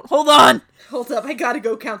gotta count. Hold on! Hold up, I gotta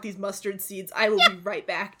go count these mustard seeds. I will be right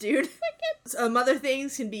back, dude. Other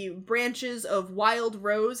things can be branches of wild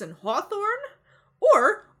rose and hawthorn,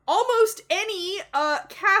 or almost any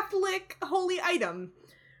Catholic holy item,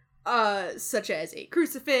 such as a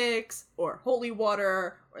crucifix, or holy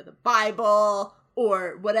water, or the Bible,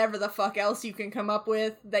 or whatever the fuck else you can come up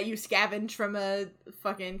with that you scavenge from a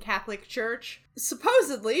fucking Catholic church.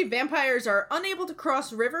 Supposedly, vampires are unable to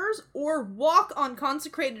cross rivers or walk on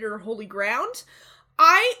consecrated or holy ground.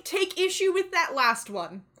 I take issue with that last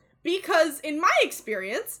one, because in my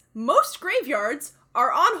experience, most graveyards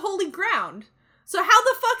are on holy ground. So how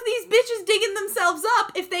the fuck are these bitches digging themselves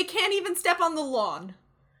up if they can't even step on the lawn?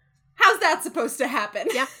 How's that supposed to happen?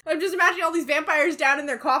 Yeah. I'm just imagining all these vampires down in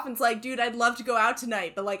their coffins like, dude, I'd love to go out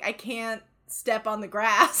tonight, but, like, I can't step on the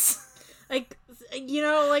grass. Like,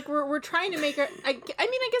 like, we're trying to make I mean,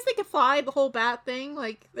 I guess they could fly, the whole bat thing.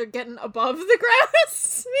 Like, they're getting above the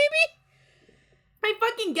grass, maybe? I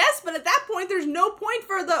fucking guess, but at that point, there's no point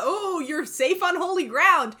for the, you're safe on holy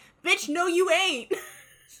ground. Bitch, no you ain't.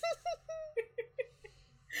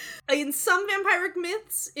 In some vampiric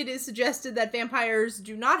myths, it is suggested that vampires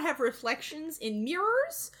do not have reflections in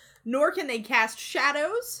mirrors, nor can they cast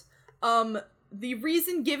shadows. The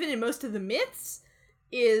reason given in most of the myths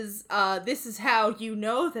is, this is how you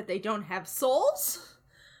know that they don't have souls.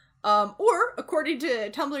 Or, according to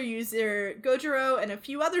Tumblr user Gojiro and a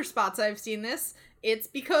few other spots I've seen this, it's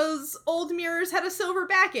because old mirrors had a silver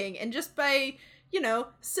backing, and just by...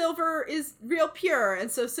 silver is real pure,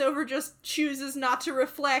 and so silver just chooses not to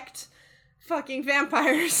reflect fucking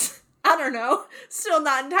vampires. I don't know. Still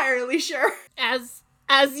not entirely sure. As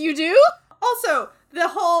you do? Also, the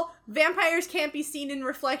whole vampires can't be seen in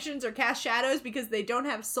reflections or cast shadows because they don't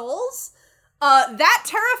have souls, that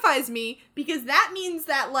terrifies me, because that means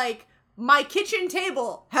that, like, my kitchen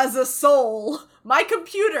table has a soul. My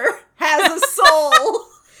computer has a soul.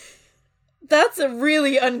 That's a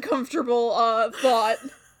really uncomfortable thought.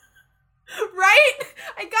 Right?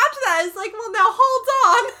 I got to that. It's like, well, now hold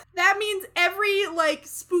on. That means every, like,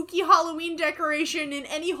 spooky Halloween decoration in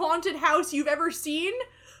any haunted house you've ever seen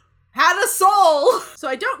had a soul. So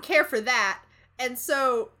I don't care for that. And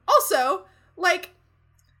so, also, like,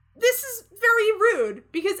 this is very rude,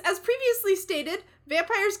 because as previously stated,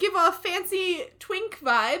 vampires give off fancy twink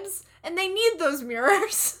vibes, and they need those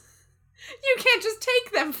mirrors. You can't just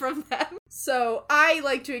take them from them. So I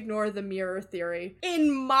like to ignore the mirror theory.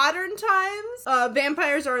 In modern times,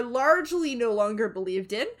 vampires are largely no longer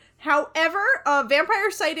believed in. However,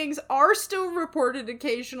 vampire sightings are still reported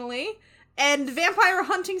occasionally, and vampire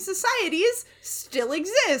hunting societies still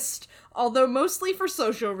exist, although mostly for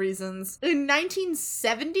social reasons. In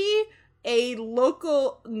 1970, a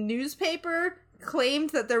local newspaper claimed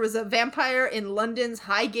that there was a vampire in London's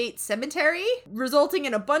Highgate Cemetery, resulting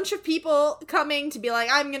in a bunch of people coming to be like,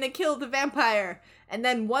 I'm gonna kill the vampire. And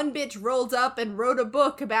then one bitch rolled up and wrote a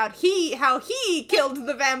book about how he killed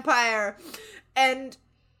the vampire. And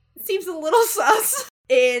it seems a little sus.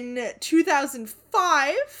 In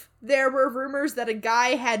 2005, there were rumors that a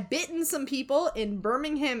guy had bitten some people in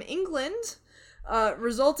Birmingham, England,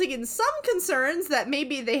 resulting in some concerns that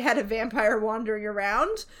maybe they had a vampire wandering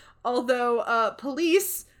around. Although,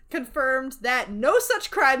 police confirmed that no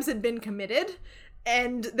such crimes had been committed,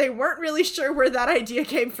 and they weren't really sure where that idea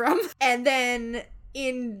came from. And then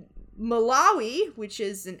in Malawi, which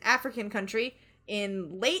is an African country,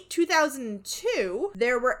 in late 2002,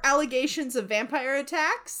 there were allegations of vampire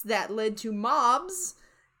attacks that led to mobs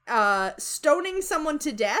stoning someone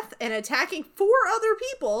to death and attacking 4 other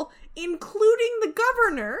people, including the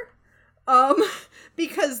governor,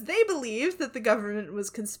 because they believed that the government was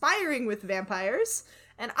conspiring with vampires.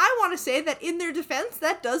 And I want to say that in their defense,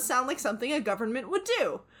 that does sound like something a government would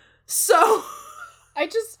do. So I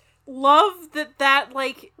just love that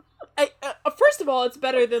like, first of all, it's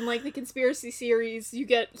better than like the conspiracy series you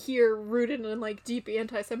get here rooted in like deep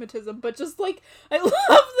anti-Semitism, but just like, I love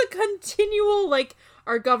the continual like,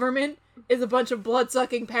 our government is a bunch of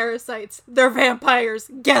blood-sucking parasites. They're vampires.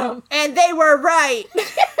 Get them. And they were right.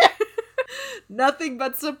 Nothing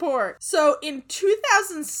but support. So in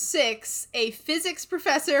 2006, a physics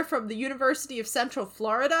professor from the University of Central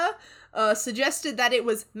Florida suggested that it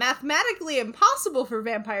was mathematically impossible for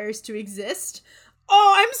vampires to exist.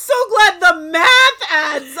 Oh, I'm so glad the math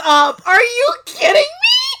adds up. Are you kidding me?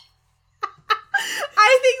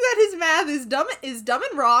 I think that his math is dumb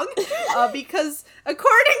and wrong, because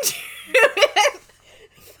according to it,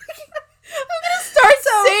 I'm gonna start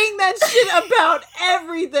saying that shit about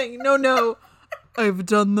everything. No. I've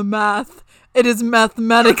done the math. It is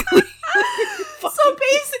mathematically. So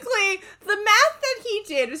basically, the math that he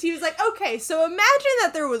did was he was like, okay, so imagine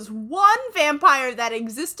that there was one vampire that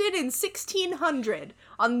existed in 1600.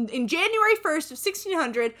 In January 1st of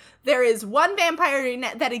 1600, there is one vampire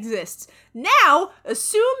that exists. Now,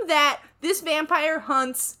 assume that this vampire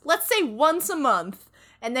hunts, let's say, once a month.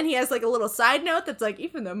 And then he has like a little side note that's like,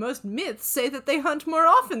 even though most myths say that they hunt more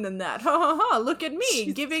often than that. Ha ha ha, look at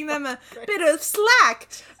me, giving them a bit of slack.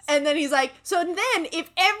 And then he's like, so then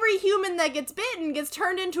if every human that gets bitten gets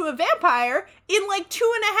turned into a vampire, in like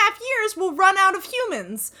 2.5 years we'll run out of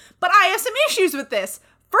humans. But I have some issues with this.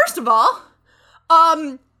 First of all,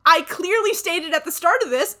 I clearly stated at the start of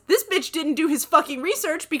this bitch didn't do his fucking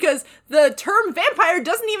research because the term vampire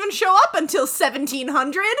doesn't even show up until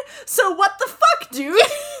 1700. So what the fuck, dude?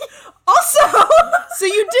 Also, so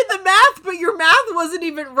you did the math, but your math wasn't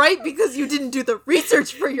even right because you didn't do the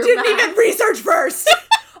research for your math. Didn't even research first.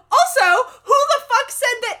 Also, who the fuck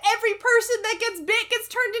said that every person that gets bit gets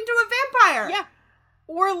turned into a vampire? Yeah.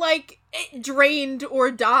 Or like drained or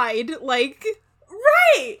died, like.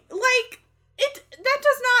 Right. Like, that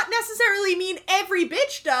does not necessarily mean every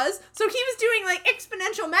bitch does. So he was doing like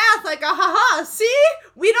exponential math, like, see?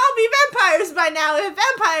 We'd all be vampires by now if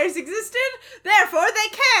vampires existed. Therefore,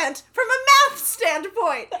 they can't, from a math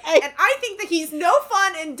standpoint. And I think that he's no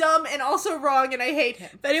fun and dumb and also wrong, and I hate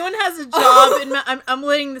him. If anyone has a job in math, I'm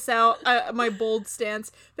laying this out, my bold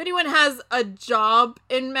stance. If anyone has a job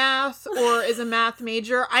in math or is a math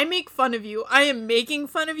major, I make fun of you. I am making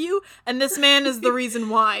fun of you, and this man is the reason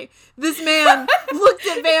why. This man looked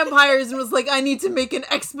at vampires and was like, I need to make an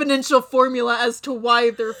exponential formula as to why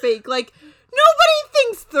they're fake. Like, nobody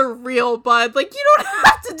thinks they're real, bud. Like, you don't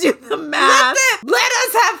have to do the math. Let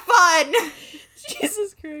us have fun.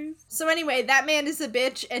 Jesus Christ. So anyway, that man is a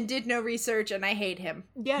bitch and did no research, and I hate him.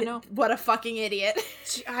 Yeah, no. What a fucking idiot.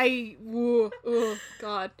 Oh,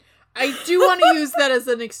 God. I do want to use that as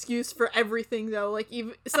an excuse for everything, though. Like,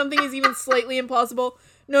 even something is even slightly impossible.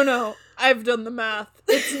 No, I've done the math.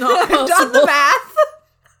 It's not possible. I've done the math.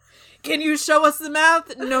 Can you show us the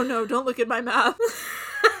math? No, don't look at my math.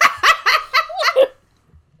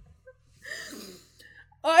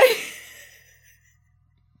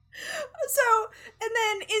 So, and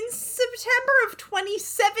then in September of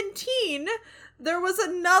 2017, there was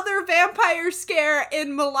another vampire scare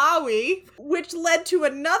in Malawi, which led to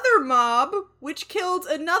another mob, which killed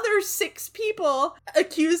another 6 people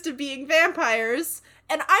accused of being vampires.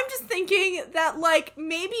 And I'm just thinking that, like,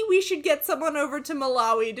 maybe we should get someone over to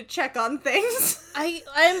Malawi to check on things. I'm,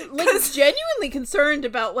 like, genuinely concerned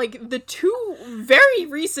about, like, the 2 very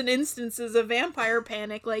recent instances of vampire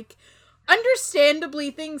panic. Like,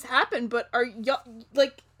 understandably things happen, but are y'all,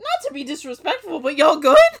 like, not to be disrespectful, but y'all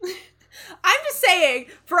good? I'm just saying,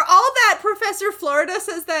 for all that Professor Florida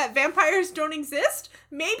says that vampires don't exist,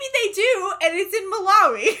 maybe they do, and it's in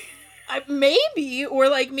Malawi. Maybe, or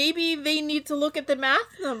like maybe they need to look at the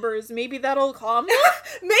math numbers. Maybe that'll calm them.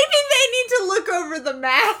 Maybe they need to look over the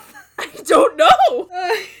math. I don't know.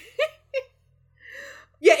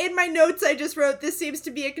 Yeah, in my notes I just wrote, this seems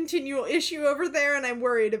to be a continual issue over there, and I'm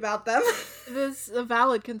worried about them. This is a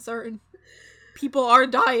valid concern. People are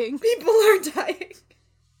dying. People are dying.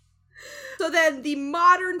 So then, the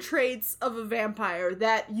modern traits of a vampire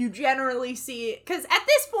that you generally see, because at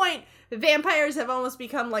this point, vampires have almost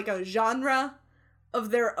become like a genre of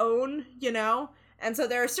their own, you know? And so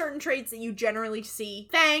there are certain traits that you generally see.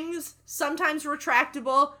 Fangs, sometimes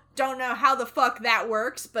retractable, Don't know how the fuck that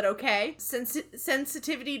works, but okay.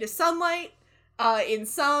 Sensitivity to sunlight. In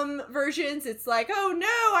some versions, it's like, oh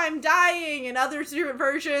no, I'm dying. In other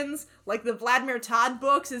versions, like the Vladimir Todd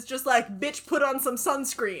books, it's just like, bitch, put on some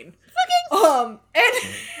sunscreen. And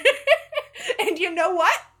and you know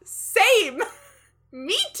what? Same.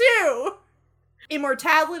 Me too.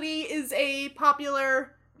 Immortality is a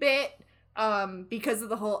popular bit, because of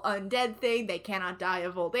the whole undead thing. They cannot die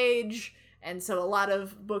of old age. And so a lot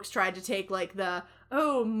of books tried to take like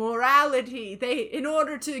morality. In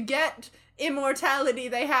order to get immortality,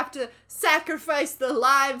 they have to sacrifice the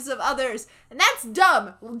lives of others. And that's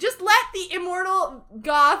dumb. Just let the immortal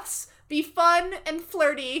goths be fun and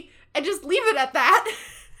flirty and just leave it at that.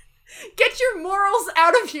 Get your morals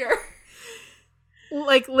out of here.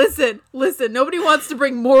 Like, listen, nobody wants to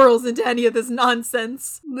bring morals into any of this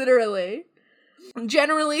nonsense. Literally.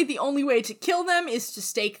 Generally, the only way to kill them is to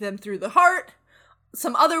stake them through the heart.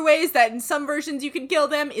 Some other ways that in some versions you can kill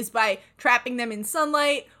them is by trapping them in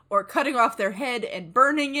sunlight or cutting off their head and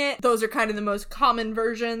burning it. Those are kind of the most common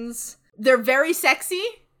versions. They're very sexy.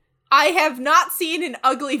 I have not seen an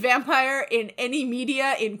ugly vampire in any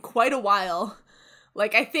media in quite a while.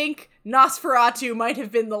 Like, I think Nosferatu might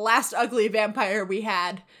have been the last ugly vampire we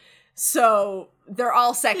had. So, they're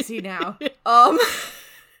all sexy now.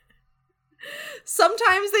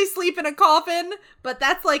 Sometimes they sleep in a coffin, but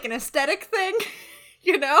that's like an aesthetic thing,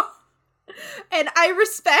 you know? And I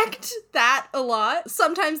respect that a lot.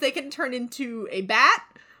 Sometimes they can turn into a bat,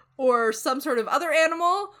 or some sort of other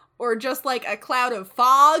animal, or just like a cloud of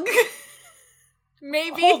fog.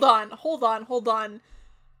 Maybe. Hold on.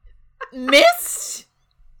 Mist?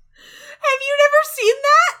 Have you never seen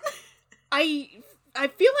that? I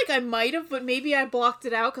feel like I might have, but maybe I blocked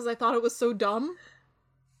it out because I thought it was so dumb.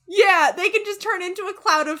 Yeah, they can just turn into a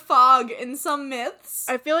cloud of fog in some myths.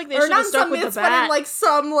 I feel like they should have stuck with the bat. But in like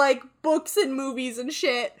some like books and movies and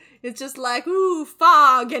shit, it's just like, ooh,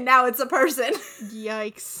 fog, and now it's a person.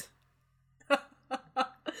 Yikes.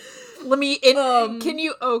 Can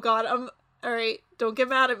you, oh god, alright, don't get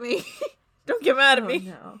mad at me. Don't get mad at me.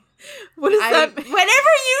 No. What is that? Whenever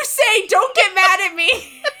you say, don't get mad at me.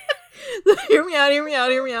 Hear me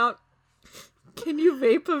out. Can you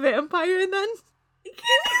vape a vampire then?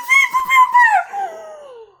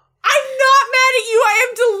 I'm not mad at you. I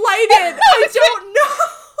am delighted. I don't know.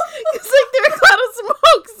 It's like they're a cloud of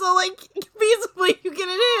smoke, so like feasibly you can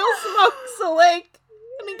inhale smoke. So like,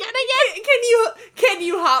 can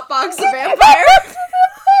you hotbox a vampire? I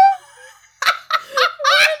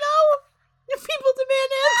don't know. People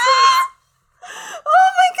demand answers. Oh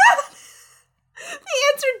my god. The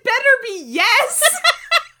answer better be yes.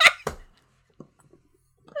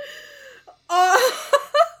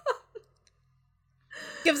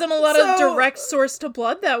 Gives them a lot of direct source to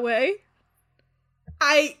blood that way.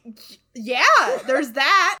 Yeah, there's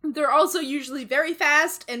that. They're also usually very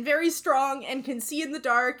fast and very strong and can see in the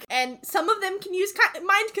dark, and some of them can use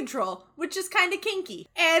mind control, which is kind of kinky.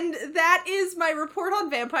 And that is my report on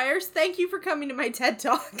vampires. Thank you for coming to my TED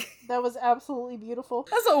Talk. That was absolutely beautiful.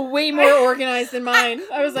 That's way more organized than mine.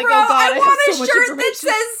 I was like, bro, oh god, I want have so much information.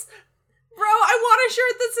 I want a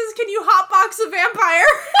shirt that says, can you hotbox a vampire?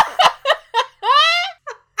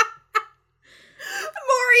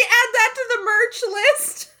 Maury, add that to the merch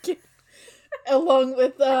list. Along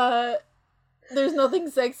with, there's nothing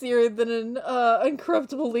sexier than an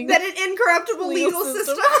incorruptible legal... Than an incorruptible legal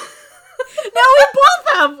system. Now we both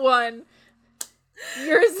have one.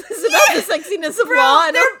 Yours is about the sexiness of law,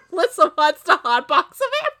 and Alyssa wants to hotbox a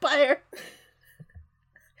vampire.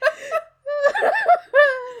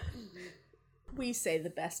 We say the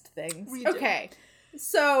best things. We do. Okay,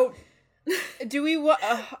 so... Do we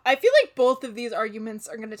I feel like both of these arguments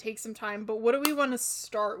are going to take some time, but what do we want to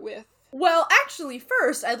start with? Well, actually,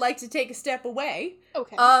 first, I'd like to take a step away.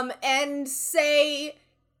 Okay. And say,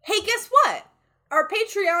 hey, guess what? Our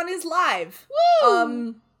Patreon is live.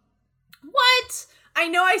 Woo! What? I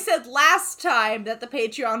know I said last time that the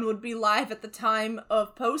Patreon would be live at the time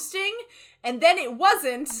of posting, and then it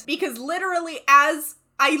wasn't, because literally as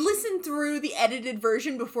I listened through the edited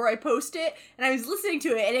version before I post it, and I was listening to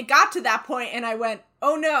it, and it got to that point, and I went,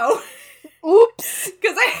 oh no. Oops.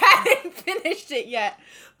 Because I hadn't finished it yet.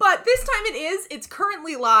 But this time it is. It's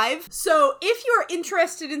currently live. So if you're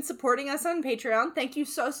interested in supporting us on Patreon, thank you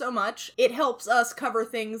so, so much. It helps us cover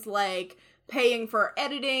things like paying for our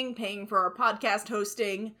editing, paying for our podcast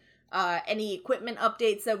hosting, any equipment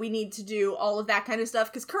updates that we need to do, all of that kind of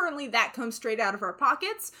stuff. Because currently that comes straight out of our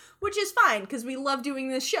pockets, which is fine because we love doing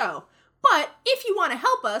this show. But if you want to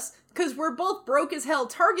help us, because we're both broke as hell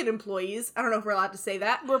Target employees, I don't know if we're allowed to say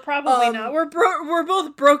that. We're probably not. We're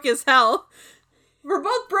both broke as hell. We're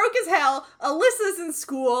both broke as hell. Alyssa's in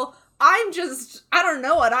school. I don't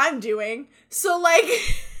know what I'm doing. So, like,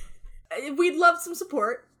 we'd love some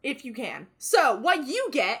support if you can. So, what you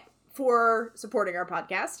get for supporting our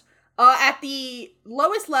podcast, at the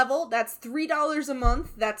lowest level, that's $3 a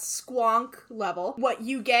month. That's Squonk level. What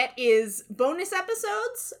you get is bonus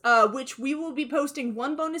episodes, which we will be posting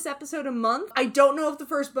one bonus episode a month. I don't know if the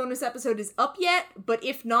first bonus episode is up yet, but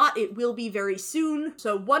if not, it will be very soon.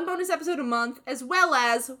 So one bonus episode a month, as well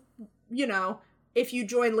as, you know, if you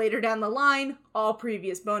join later down the line, all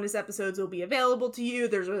previous bonus episodes will be available to you.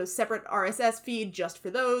 There's a separate RSS feed just for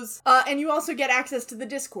those. And you also get access to the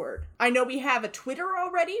Discord. I know we have a Twitter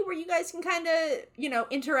already where you guys can kind of, you know,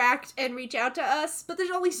 interact and reach out to us, but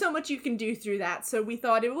there's only so much you can do through that. So we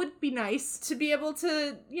thought it would be nice to be able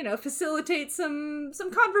to, you know, facilitate some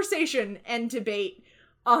conversation and debate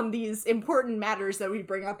on these important matters that we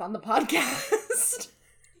bring up on the podcast.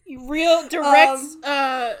 Real direct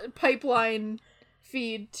pipeline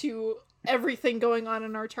feed to everything going on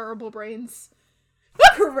in our terrible brains.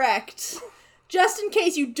 Correct. Just in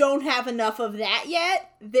case you don't have enough of that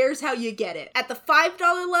yet, there's how you get it. At the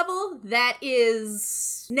 $5 level, that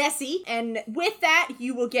is Nessie, and with that,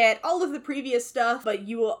 you will get all of the previous stuff, but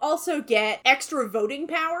you will also get extra voting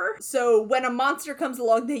power. So when a monster comes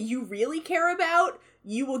along that you really care about,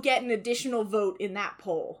 you will get an additional vote in that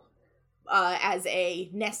poll. As a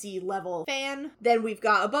Nessie level fan. Then we've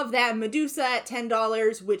got above that Medusa at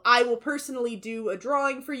 $10, which I will personally do a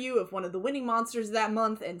drawing for you of one of the winning monsters that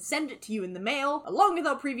month and send it to you in the mail, along with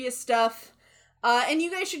our previous stuff. And you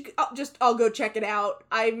guys should just all go check it out.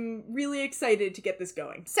 I'm really excited to get this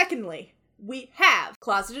going. Secondly, we have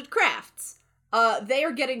Closeted Crafts. They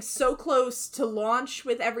are getting so close to launch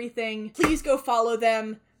with everything. Please go follow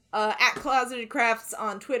them. At Closeted Crafts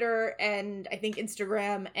on Twitter and I think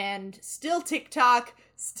Instagram and still TikTok.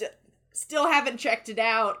 Still haven't checked it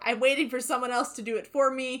out. I'm waiting for someone else to do it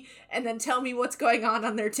for me and then tell me what's going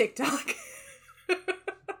on their TikTok.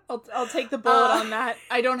 I'll take the bullet on that.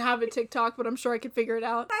 I don't have a TikTok, but I'm sure I could figure it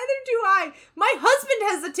out. Neither do I. My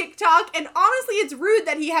husband has a TikTok, and honestly, it's rude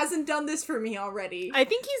that he hasn't done this for me already. I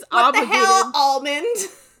think he's obligated. What the hell, Almond?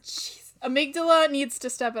 Jeez. Amygdala needs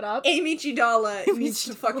to step it up. Amy G. Dalla needs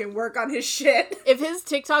to fucking work on his shit. If his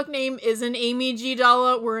TikTok name isn't Amy G.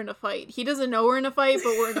 Dalla, we're in a fight. He doesn't know we're in a fight,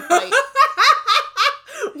 but we're in a fight.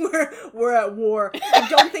 We're at war. I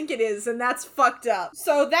don't think it is, and that's fucked up.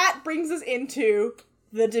 So that brings us into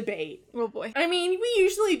the debate. Oh boy. I mean, we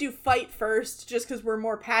usually do fight first, just because we're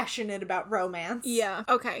more passionate about romance. Yeah.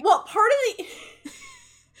 Okay. Well, part of the...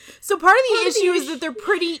 So part of the issue is that they're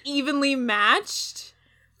pretty evenly matched.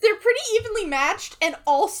 They're pretty evenly matched, and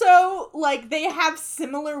also, like, they have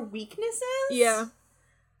similar weaknesses. Yeah.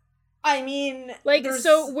 I mean, like,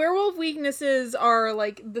 so werewolf weaknesses are,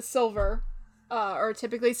 like, the silver, or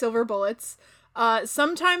typically silver bullets.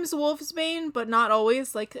 Sometimes wolf's bane, but not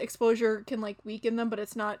always. Like, exposure can, like, weaken them, but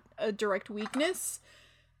it's not a direct weakness.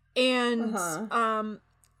 And,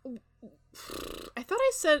 I thought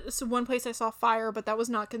I said so one place I saw fire, but that was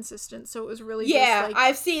not consistent, so it was really just, like...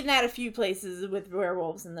 I've seen that a few places with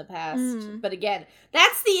werewolves in the past. But again,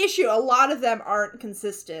 that's the issue. A lot of them aren't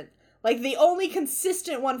consistent. Like, the only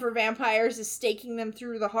consistent one for vampires is staking them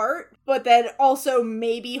through the heart, but then also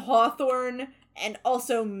maybe Hawthorn, and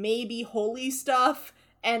also maybe holy stuff,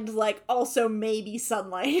 and, like, also maybe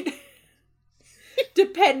sunlight.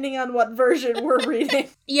 Depending on what version we're reading.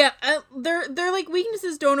 Yeah, their like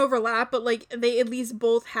weaknesses don't overlap, but like they at least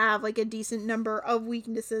both have like a decent number of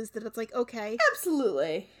weaknesses that it's like, okay.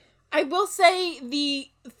 Absolutely. I will say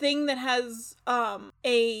the thing that has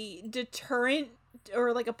a deterrent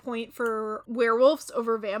or like a point for werewolves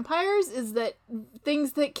over vampires is that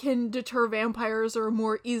things that can deter vampires are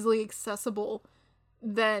more easily accessible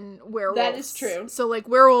than werewolves. That is true. So like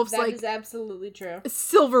werewolves, that like, is absolutely true.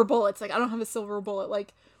 Silver bullets. Like, I don't have a silver bullet,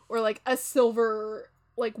 like, or like a silver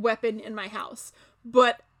like weapon in my house,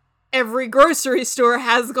 but every grocery store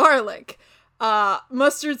has garlic.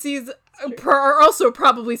 Mustard seeds are also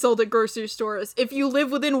probably sold at grocery stores. If you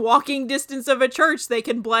live within walking distance of a church, they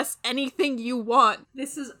can bless anything you want.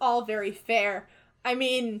 This is all very fair. I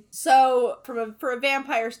mean, so for a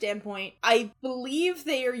vampire standpoint, I believe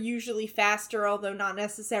they are usually faster, although not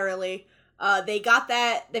necessarily. They've got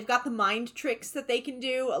the mind tricks that they can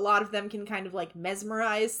do. A lot of them can kind of like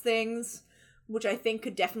mesmerize things, which I think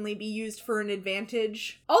could definitely be used for an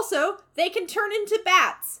advantage. Also, they can turn into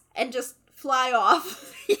bats and just fly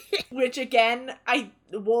off, which again,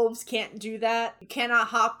 wolves can't do that. You cannot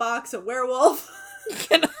hotbox a werewolf.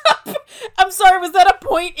 I'm sorry, was that a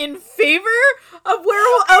point in favor of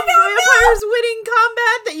vampires winning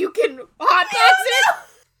combat that you can hotbox it?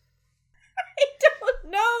 I don't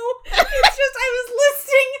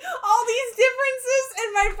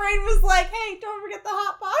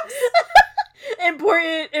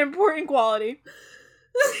important quality.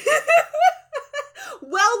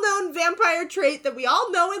 Well-known vampire trait that we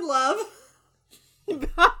all know and love.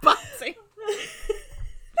 Boxing.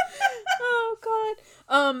 Oh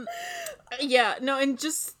god. Yeah, no, and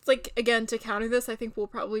just like again to counter this, I think we'll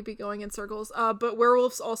probably be going in circles. But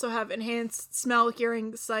werewolves also have enhanced smell,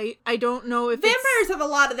 hearing, sight. I don't know if vampires have a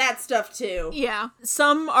lot of that stuff too. Yeah,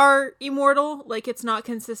 some are immortal, like it's not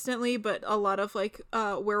consistently, but a lot of like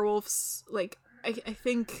werewolves, like I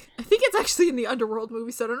think it's actually in the Underworld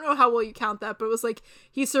movie, so I don't know how well you count that, but it was like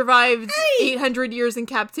he survived 800 years in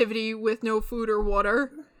captivity with no food or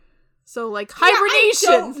water. So, like, hibernation.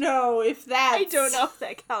 I don't know if that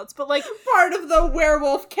counts, but, like... part of the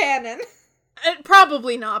werewolf canon.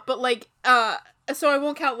 Probably not, but, like, so I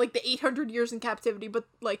won't count, like, the 800 years in captivity, but,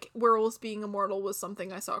 like, werewolves being immortal was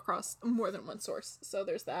something I saw across more than one source, so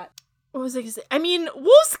there's that. What was I gonna say? I mean,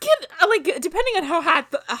 wolves can, like, depending on how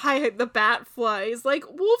high the bat flies, like,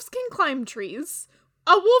 wolves can climb trees.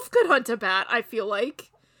 A wolf could hunt a bat, I feel like.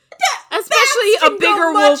 Especially a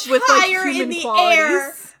bigger wolf with, like, human qualities.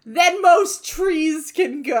 Air than most trees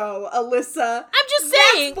can go, Alyssa. I'm just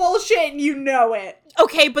saying. That's bullshit and you know it.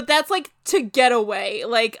 Okay, but that's, like, to get away.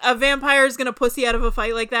 Like, a vampire is gonna pussy out of a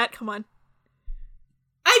fight like that? Come on.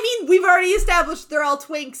 I mean, we've already established they're all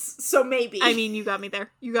twinks, so maybe. I mean, you got me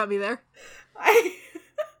there.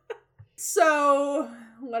 So,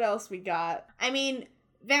 what else we got? I mean,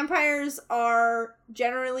 vampires are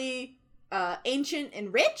generally ancient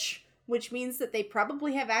and rich, which means that they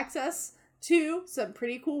probably have access to some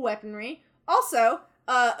pretty cool weaponry. Also,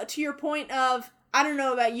 to your point of, I don't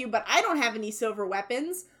know about you, but I don't have any silver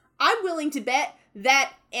weapons. I'm willing to bet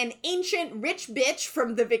that an ancient rich bitch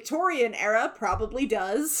from the Victorian era probably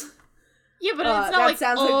does. Yeah, but it's not like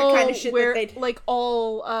sounds like the kind of shit that they'd... like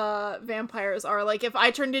all vampires are. Like, if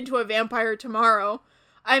I turned into a vampire tomorrow,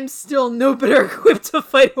 I'm still no better equipped to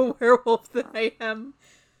fight a werewolf than I am.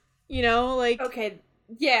 You know, like... Okay,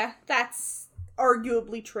 yeah, that's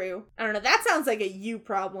arguably true. I don't know, that sounds like a you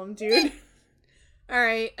problem, dude.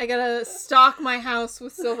 Alright, I gotta stock my house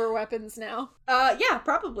with silver weapons now. Yeah,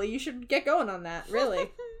 probably. You should get going on that, really.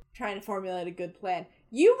 Trying to formulate a good plan.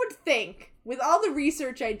 You would think, with all the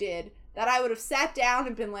research I did, that I would have sat down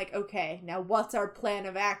and been like, okay, now what's our plan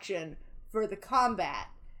of action for the combat?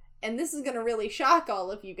 And this is gonna really shock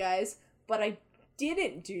all of you guys, but I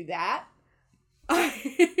didn't do that.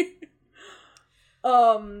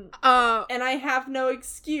 And I have no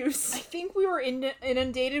excuse. I think we were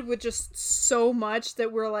inundated with just so much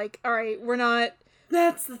that we're like, all right, we're not...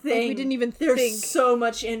 That's the thing. Like, we didn't even think. There's so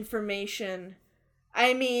much information.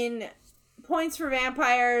 I mean, points for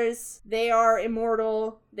vampires. They are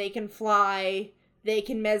immortal. They can fly. They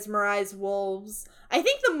can mesmerize wolves. I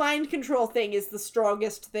think the mind control thing is the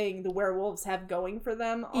strongest thing the werewolves have going for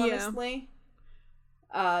them, honestly.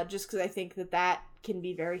 Yeah. Just because I think that can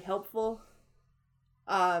be very helpful.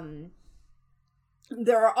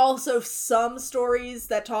 There are also some stories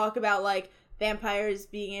that talk about, like, vampires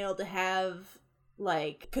being able to have,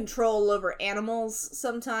 like, control over animals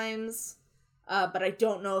sometimes, but I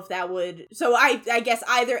don't know if that would... So I guess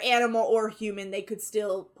either animal or human, they could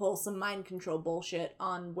still pull some mind control bullshit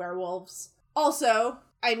on werewolves. Also,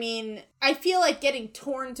 I mean, I feel like getting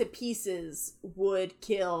torn to pieces would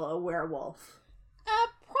kill a werewolf.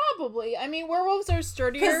 Probably. I mean, werewolves are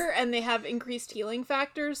sturdier and they have increased healing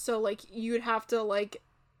factors, so, like, you'd have to, like,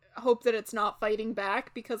 hope that it's not fighting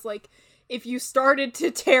back, because, like, if you started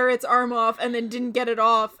to tear its arm off and then didn't get it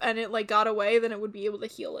off and it, like, got away, then it would be able to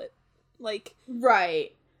heal it. Like...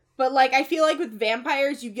 Right. But, like, I feel like with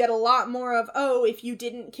vampires, you get a lot more of, oh, if you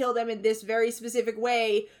didn't kill them in this very specific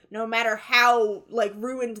way, no matter how, like,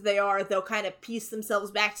 ruined they are, they'll kind of piece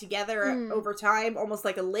themselves back together over time, almost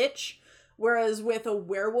like a lich. Whereas with a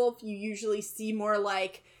werewolf, you usually see more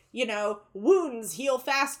like, you know, wounds heal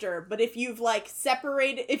faster. But if you've, like,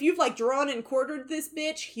 drawn and quartered this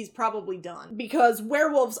bitch, he's probably done. Because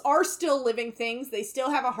werewolves are still living things. They still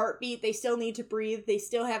have a heartbeat. They still need to breathe. They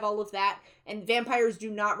still have all of that. And vampires do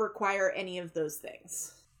not require any of those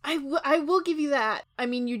things. I will give you that. I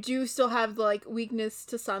mean, you do still have the, like, weakness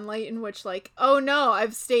to sunlight in which, like, oh no,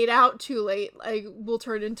 I've stayed out too late. I will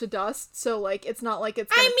turn into dust. So, like, it's not like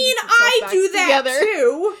it's gonna piece itself back do that together.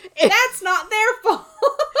 Too. That's not their fault.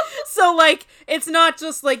 So, like, it's not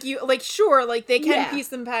just, like, you, like, sure, like, they can piece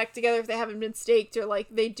them back together if they haven't been staked, or, like,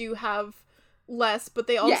 they do have less, but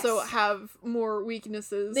they also have more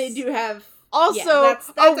weaknesses. They do have... Also, that's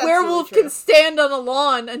a werewolf can stand on a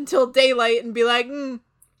lawn until daylight and be like,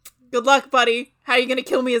 good luck, buddy. How are you gonna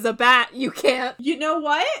kill me as a bat? You can't. You know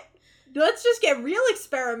what? Let's just get real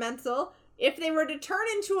experimental. If they were to turn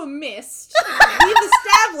into a mist, we've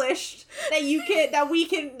established that you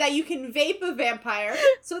can vape a vampire.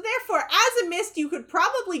 So therefore, as a mist, you could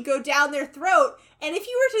probably go down their throat, and if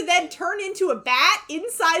you were to then turn into a bat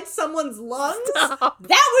inside someone's lungs,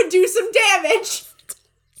 that would do some damage.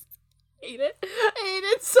 I hate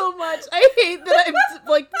it so much. I hate that I've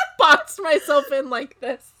like boxed myself in like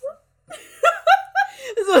this.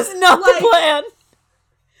 This was not the plan.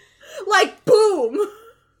 Like, boom.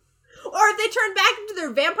 Or if they turn back into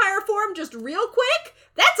their vampire form just real quick,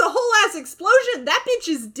 that's a whole ass explosion. That bitch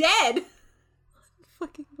is dead.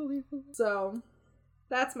 Fucking believable. So,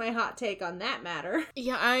 that's my hot take on that matter.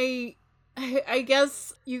 Yeah, I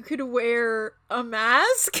guess you could wear a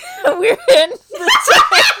mask. We're in the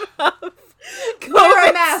time of COVID. Wear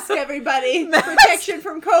a mask, everybody. Protection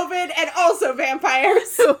from COVID and also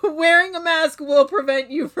vampires. Wearing a mask will prevent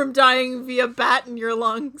you from dying via bat in your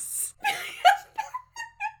lungs.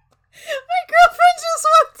 My girlfriend just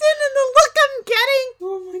walked in and the look I'm getting.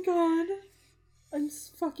 Oh my god. I'm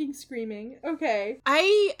fucking screaming. Okay.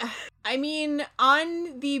 I mean,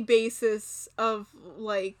 on the basis of,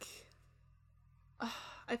 like,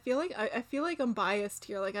 I feel like I'm biased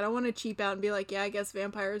here. Like, I don't want to cheap out and be like, yeah, I guess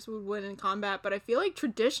vampires would win in combat, but I feel like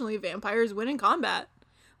traditionally vampires win in combat.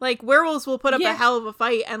 Like, werewolves will put up a hell of a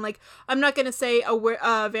fight, and, like, I'm not gonna say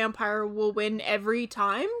a vampire will win every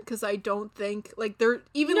time, because I don't think, like, they're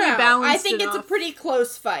evenly balanced I think enough. It's a pretty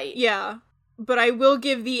close fight. Yeah. But I will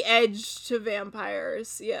give the edge to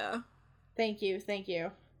vampires, yeah. Thank you.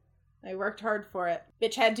 I worked hard for it.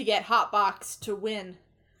 Bitch had to get hotboxed to win.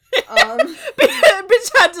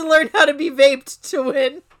 Bitch had to learn how to be vaped to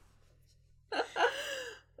win.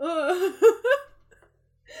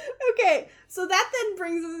 Okay, so that then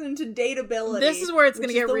brings us into dateability. This is where it's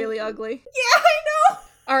gonna get really ugly. Yeah, I know!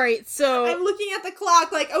 Alright, so... I'm looking at the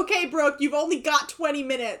clock like, okay, Brooke, you've only got 20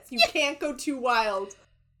 minutes. You can't go too wild.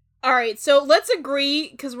 Alright, so let's agree,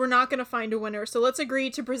 because we're not gonna find a winner, so let's agree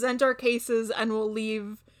to present our cases and we'll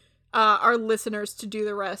leave our listeners to do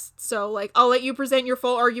the rest. So, like, I'll let you present your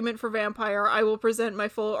full argument for vampire, I will present my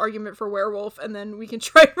full argument for werewolf, and then we can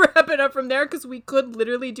try to wrap it up from there, because we could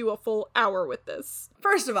literally do a full hour with this.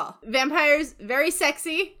 First of all, vampires, very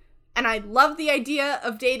sexy, and I love the idea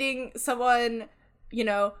of dating someone, you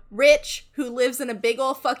know, rich, who lives in a big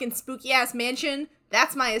ol' fucking spooky-ass mansion.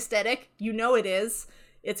 That's my aesthetic. You know it is.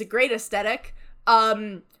 It's a great aesthetic.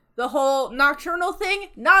 The whole nocturnal thing,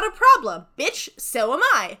 not a problem. Bitch, so am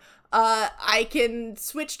I. I can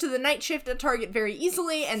switch to the night shift at Target very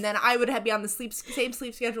easily, and then I would be on the same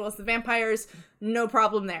sleep schedule as the vampires. No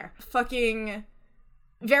problem there. Fucking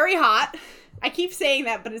very hot. I keep saying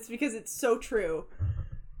that, but it's because it's so true.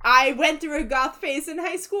 I went through a goth phase in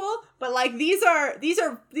high school, but like these are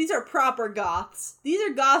proper goths. These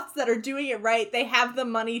are goths that are doing it right. They have the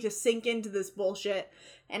money to sink into this bullshit,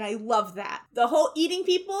 and I love that. The whole eating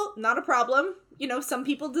people, not a problem. You know, some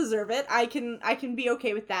people deserve it. I can be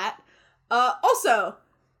okay with that. Also,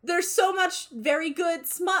 there's so much very good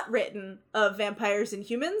smut written of vampires and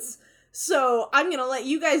humans, so I'm gonna let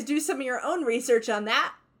you guys do some of your own research on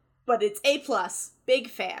that, but it's A+. Big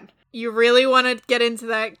fan. You really want to get into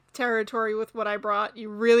that territory with what I brought? You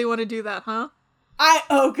really want to do that, huh?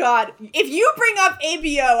 Oh god. If you bring up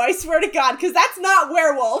ABO, I swear to god, because that's not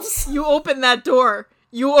werewolves. You opened that door.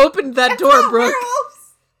 You opened that door, Brooke.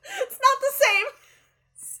 Werewolves. It's not the same.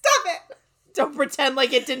 Stop it. Don't pretend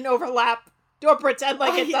like it didn't overlap. Don't pretend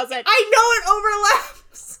like it doesn't. I know it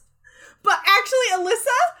overlaps. But actually,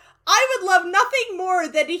 Alyssa, I would love nothing more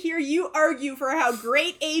than to hear you argue for how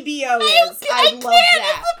great ABO is. I'd love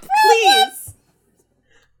that.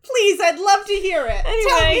 Please, I'd love to hear it. Anyway,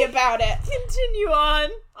 tell me about it. Continue on.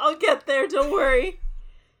 I'll get there, don't worry.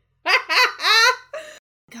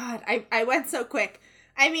 God, I went so quick.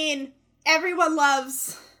 I mean, everyone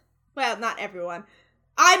loves... Well, not everyone.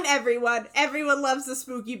 I'm everyone. Everyone loves a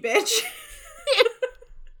spooky bitch.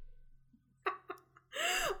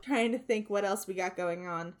 Trying to think what else we got going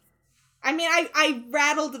on. I mean, I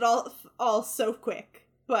rattled it all so quick,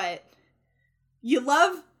 but you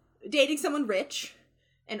love dating someone rich,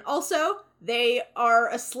 and also they are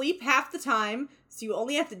asleep half the time, so you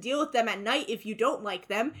only have to deal with them at night if you don't like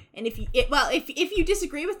them, and if you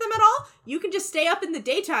disagree with them at all, you can just stay up in the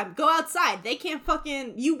daytime, go outside. They can't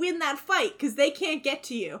you win that fight, because they can't get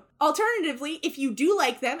to you. Alternatively, if you do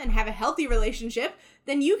like them and have a healthy relationship,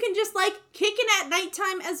 then you can just, like, kick it at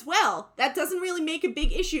nighttime as well. That doesn't really make a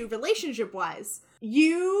big issue relationship-wise.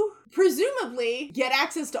 You presumably get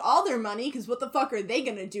access to all their money, because what the fuck are they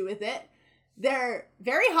gonna do with it? They're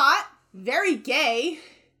very hot, very gay.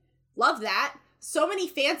 Love that. So much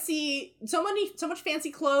fancy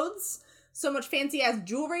clothes, so much fancy ass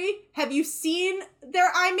jewelry. Have you seen their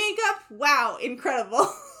eye makeup? Wow,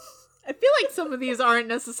 incredible. I feel some of these aren't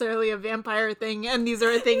necessarily a vampire thing, and these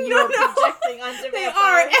are a thing you are projecting onto vampires. They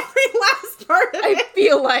are, every last part of I it.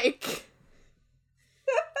 feel like...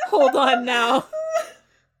 Hold on now.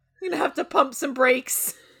 I'm gonna have to pump some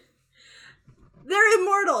brakes. They're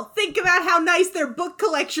immortal. Think about how nice their book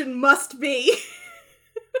collection must be.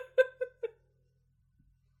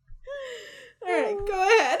 Alright,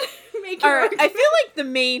 go ahead. Make your Alright, I argument. feel like the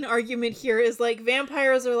main argument here is, like,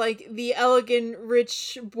 vampires are, like, the elegant,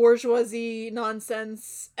 rich, bourgeoisie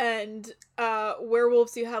nonsense, and,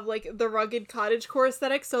 werewolves, you have, like, the rugged cottagecore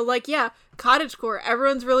aesthetic. So, like, yeah, cottagecore.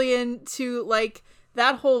 Everyone's really into, like,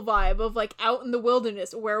 that whole vibe of, like, out in the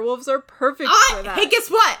wilderness. Werewolves are perfect for that. Hey, guess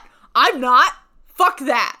what? I'm not. Fuck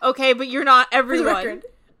that. Okay, but you're not For the everyone. record.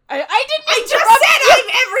 I didn't I just interrupt said you. I'm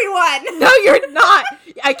everyone. No, you're not.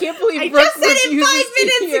 I can't believe I Brooke just said it refuses 5 to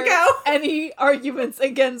minutes hear ago. any arguments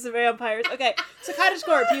against vampires. Okay, so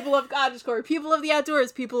cottagecore, people love cottagecore, people of the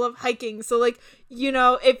outdoors, people of hiking. So, like, you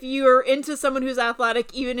know, if you're into someone who's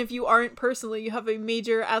athletic, even if you aren't personally, you have a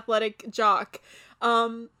major athletic jock.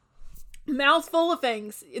 Mouth full of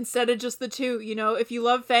fangs instead of just the two, you know? If you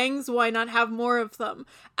love fangs, why not have more of them?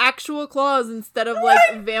 Actual claws instead of,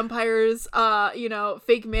 like, vampires, you know,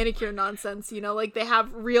 fake manicure nonsense, you know? Like, they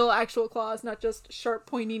have real actual claws, not just sharp,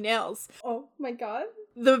 pointy nails. Oh my god.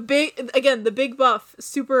 The big buff,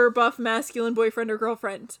 super buff masculine boyfriend or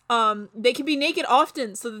girlfriend. They can be naked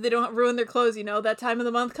often so that they don't ruin their clothes, you know? That time of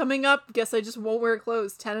the month coming up, guess I just won't wear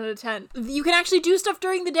clothes, 10 out of 10. You can actually do stuff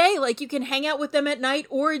during the day, like you can hang out with them at night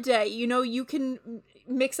or a day, you know? You can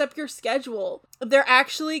mix up your schedule. They're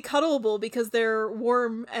actually cuddleable because they're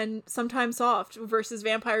warm and sometimes soft versus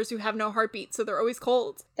vampires who have no heartbeat, so they're always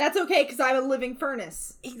cold. That's okay, because I'm a living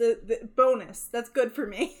furnace. The bonus. That's good for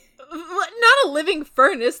me. Not a living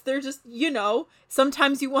furnace, they're just, you know,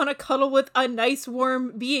 sometimes you want to cuddle with a nice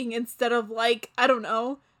warm being instead of, like, I don't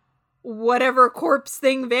know, whatever corpse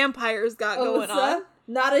thing vampires got going on.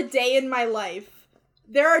 Not a day in my life.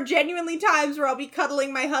 There are genuinely times where I'll be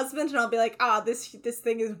cuddling my husband and I'll be like, this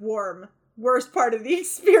thing is warm. Worst part of the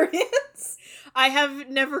experience. I have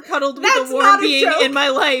never cuddled with That's a warm not a being joke. in my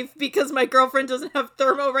life because my girlfriend doesn't have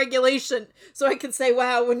thermoregulation. So I can say,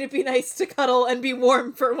 wow, wouldn't it be nice to cuddle and be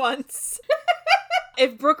warm for once?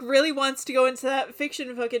 If Brooke really wants to go into that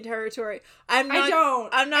fiction fucking territory, I'm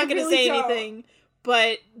not going to say anything.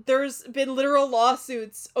 But there's been literal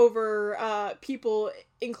lawsuits over people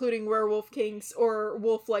including werewolf kinks or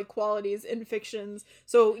wolf-like qualities in fictions.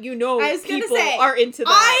 So, you know, people are into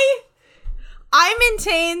that. I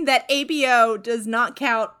maintain that ABO does not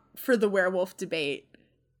count for the werewolf debate.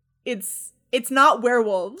 It's not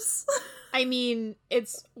werewolves. I mean,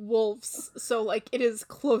 it's wolves, so, like, it is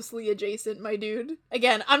closely adjacent, my dude.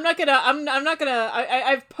 Again,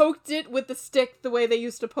 I've poked it with the stick the way they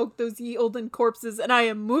used to poke those ye olden corpses, and I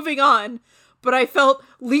am moving on, but I felt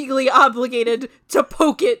legally obligated to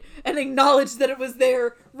poke it and acknowledge that it was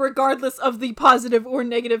there, regardless of the positive or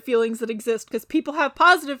negative feelings that exist, because people have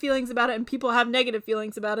positive feelings about it, and people have negative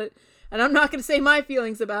feelings about it, and I'm not going to say my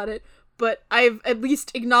feelings about it, but I've at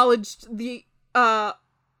least acknowledged the,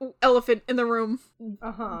 elephant in the room.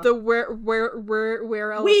 The where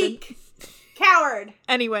elephant. Weak. Coward.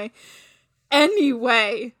 Anyway.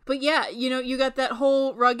 But yeah, you know, you got that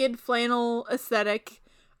whole rugged flannel aesthetic.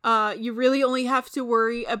 You really only have to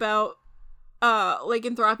worry about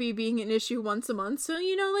lycanthropy being an issue once a month. So,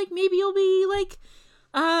 you know, like, maybe you'll be like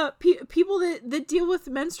people that deal with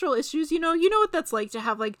menstrual issues, you know what that's like to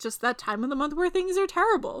have, like, just that time of the month where things are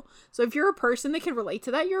terrible. So if you're a person that can relate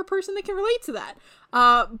to that, you're a person that can relate to that.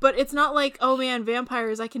 But it's not like, oh man,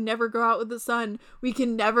 vampires, I can never go out with the sun. We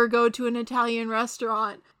can never go to an Italian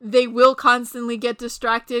restaurant. They will constantly get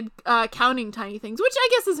distracted counting tiny things, which I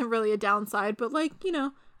guess isn't really a downside, but, like, you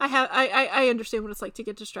know, I understand what it's like to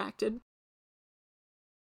get distracted.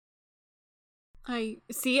 I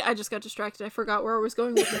just got distracted. I forgot where I was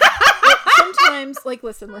going with it. Sometimes, like,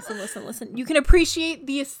 listen. You can appreciate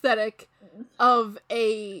the aesthetic of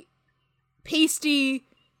a pasty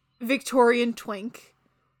Victorian twink,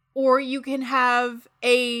 or you can have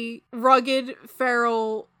a rugged,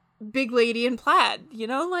 feral, big lady in plaid, you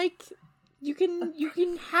know? Like, you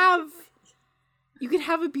can have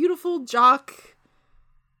a beautiful jock.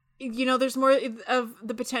 You know, there's more of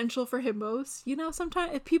the potential for himbos, you know,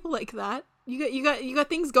 sometimes people like that. You got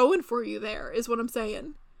things going for you there, is what I'm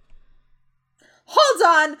saying. Hold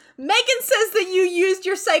on. Megan says that you used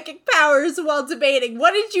your psychic powers while debating.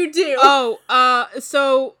 What did you do?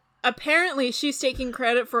 So apparently she's taking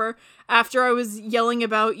credit for, after I was yelling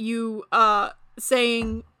about you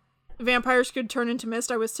saying vampires could turn into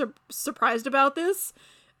mist, I was surprised about this.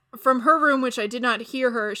 From her room, which I did not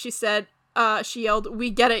hear her, she said, she yelled, "We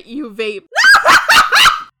get it, you vape."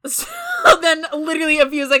 So then, literally a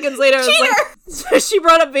few seconds later, I was like, she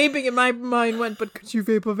brought up vaping, and my mind went, "But could you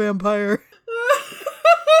vape a vampire?"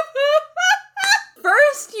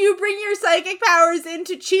 First, you bring your psychic powers in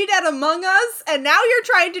to cheat at Among Us, and now you're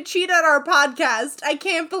trying to cheat at our podcast. I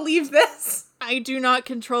can't believe this. I do not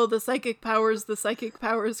control the psychic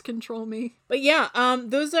powers control me. But yeah,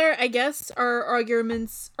 those are, I guess, our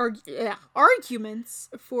arguments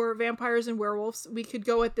for vampires and werewolves. We could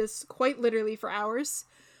go at this quite literally for hours.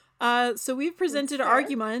 So we've presented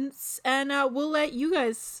arguments, and we'll let you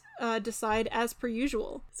guys decide as per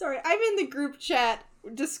usual. Sorry, I'm in the group chat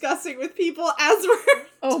discussing with people as we're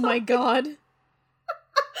Oh my god.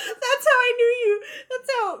 That's how I knew you. That's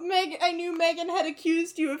how I knew Megan had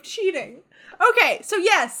accused you of cheating. Okay, so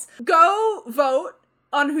yes, go vote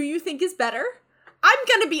on who you think is better. I'm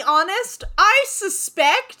gonna be honest, I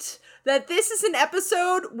suspect that this is an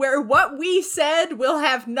episode where what we said will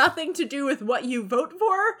have nothing to do with what you vote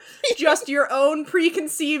for, just your own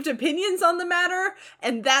preconceived opinions on the matter,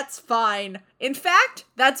 and that's fine. In fact,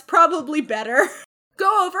 that's probably better.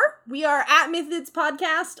 Go over. We are at Mythids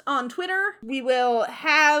Podcast on Twitter. We will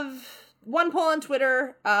have one poll on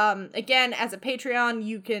Twitter. Again, as a Patreon,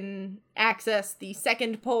 you can access the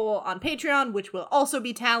second poll on Patreon, which will also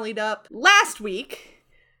be tallied up last week.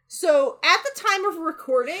 So at the time of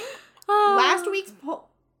recording, last week's poll...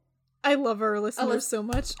 I love our listeners so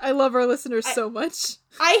much.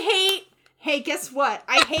 Hey, guess what?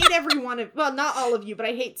 I hate every one of... Well, not all of you, but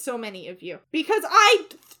I hate so many of you. Because I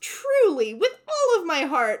truly, with all of my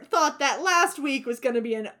heart, thought that last week was gonna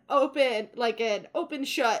be an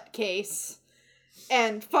open-shut case.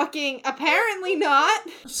 And fucking apparently not.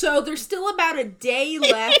 So there's still about a day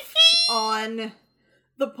left on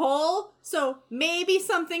the poll. So maybe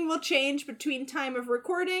something will change between time of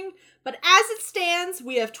recording. But as it stands,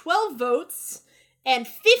 we have 12 votes. And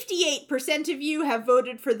 58% of you have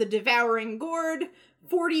voted for the Devouring Gourd.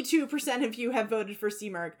 42% of you have voted for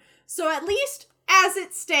Simurgh. So at least, as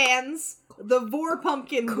it stands, the Vor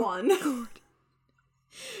Pumpkin won.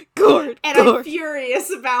 Gourd. And I'm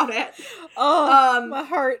furious about it. Oh, my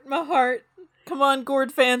heart. Come on,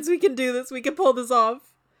 Gourd fans, we can do this. We can pull this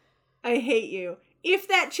off. I hate you. If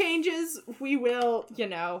that changes, we will,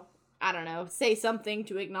 I don't know, say something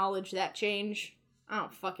to acknowledge that change. I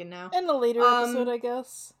don't fucking know. In a later episode, I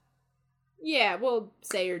guess. Yeah, we'll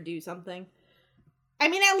say or do something. I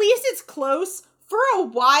mean, at least it's close. For a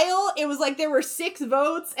while, it was like there were 6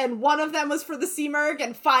 votes, and 1 of them was for the Simurgh,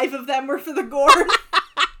 and 5 of them were for the Gourd.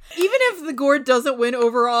 Even if the Gourd doesn't win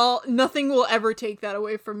overall, nothing will ever take that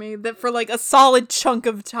away from me. That for like a solid chunk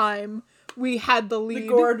of time, we had the lead. The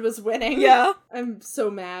Gourd was winning. Yeah. I'm so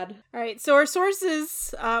mad. Alright, so our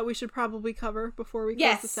sources, we should probably cover before we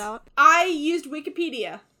close this out. I used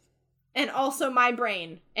Wikipedia. And also my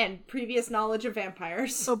brain. And previous knowledge of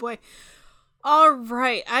vampires. Oh boy.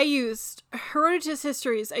 Alright, I used Herodotus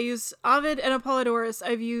Histories. I used Ovid and Apollodorus.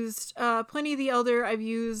 I've used Pliny the Elder. I've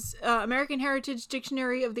used American Heritage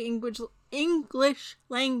Dictionary of the English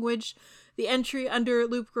Language, the entry under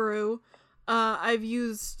Loup Garou. I've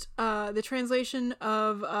used the translation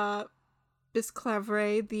of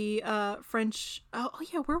Bisclavre, the French... Oh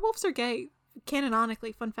yeah, werewolves are gay.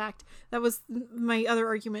 Canonically, fun fact. That was my other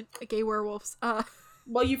argument, gay werewolves.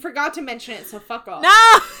 Well, you forgot to mention it, so fuck off.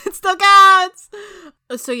 No! It still counts!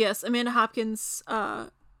 So yes, Amanda Hopkins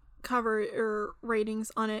cover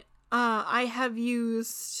ratings on it. I have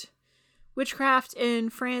used Witchcraft in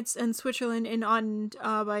France and Switzerland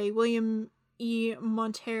by William E.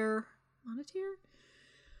 Monteer.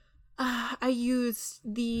 I used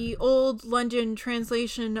the old London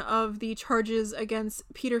translation of the charges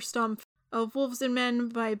against Peter Stumpf of Wolves and Men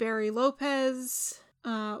by Barry Lopez,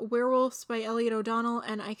 Werewolves by Elliot O'Donnell,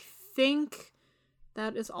 and I think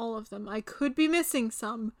that is all of them. I could be missing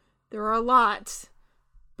some. There are a lot.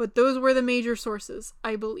 But those were the major sources,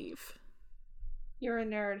 I believe. You're a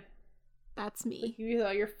nerd. That's me. Like you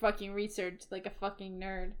thought your fucking research like a fucking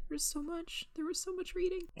nerd. There was so much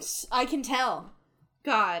reading. I can tell.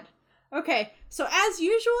 God. Okay, so as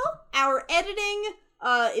usual, our editing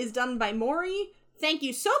is done by Maury. Thank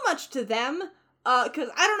you so much to them, because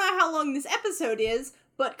I don't know how long this episode is,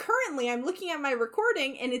 but currently I'm looking at my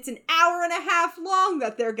recording, and it's an hour and a half long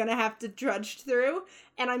that they're gonna have to trudge through,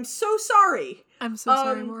 and I'm so sorry. I'm so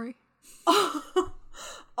sorry, Maury.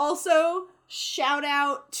 Also, shout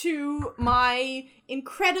out to my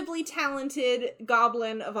incredibly talented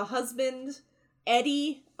goblin of a husband,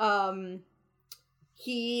 Eddie.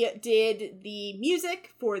 He did the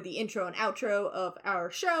music for the intro and outro of our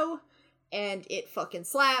show, and it fucking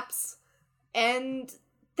slaps. And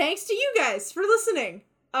thanks to you guys for listening.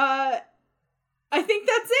 I think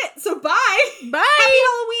that's it. So bye. Bye.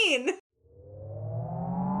 Happy Halloween.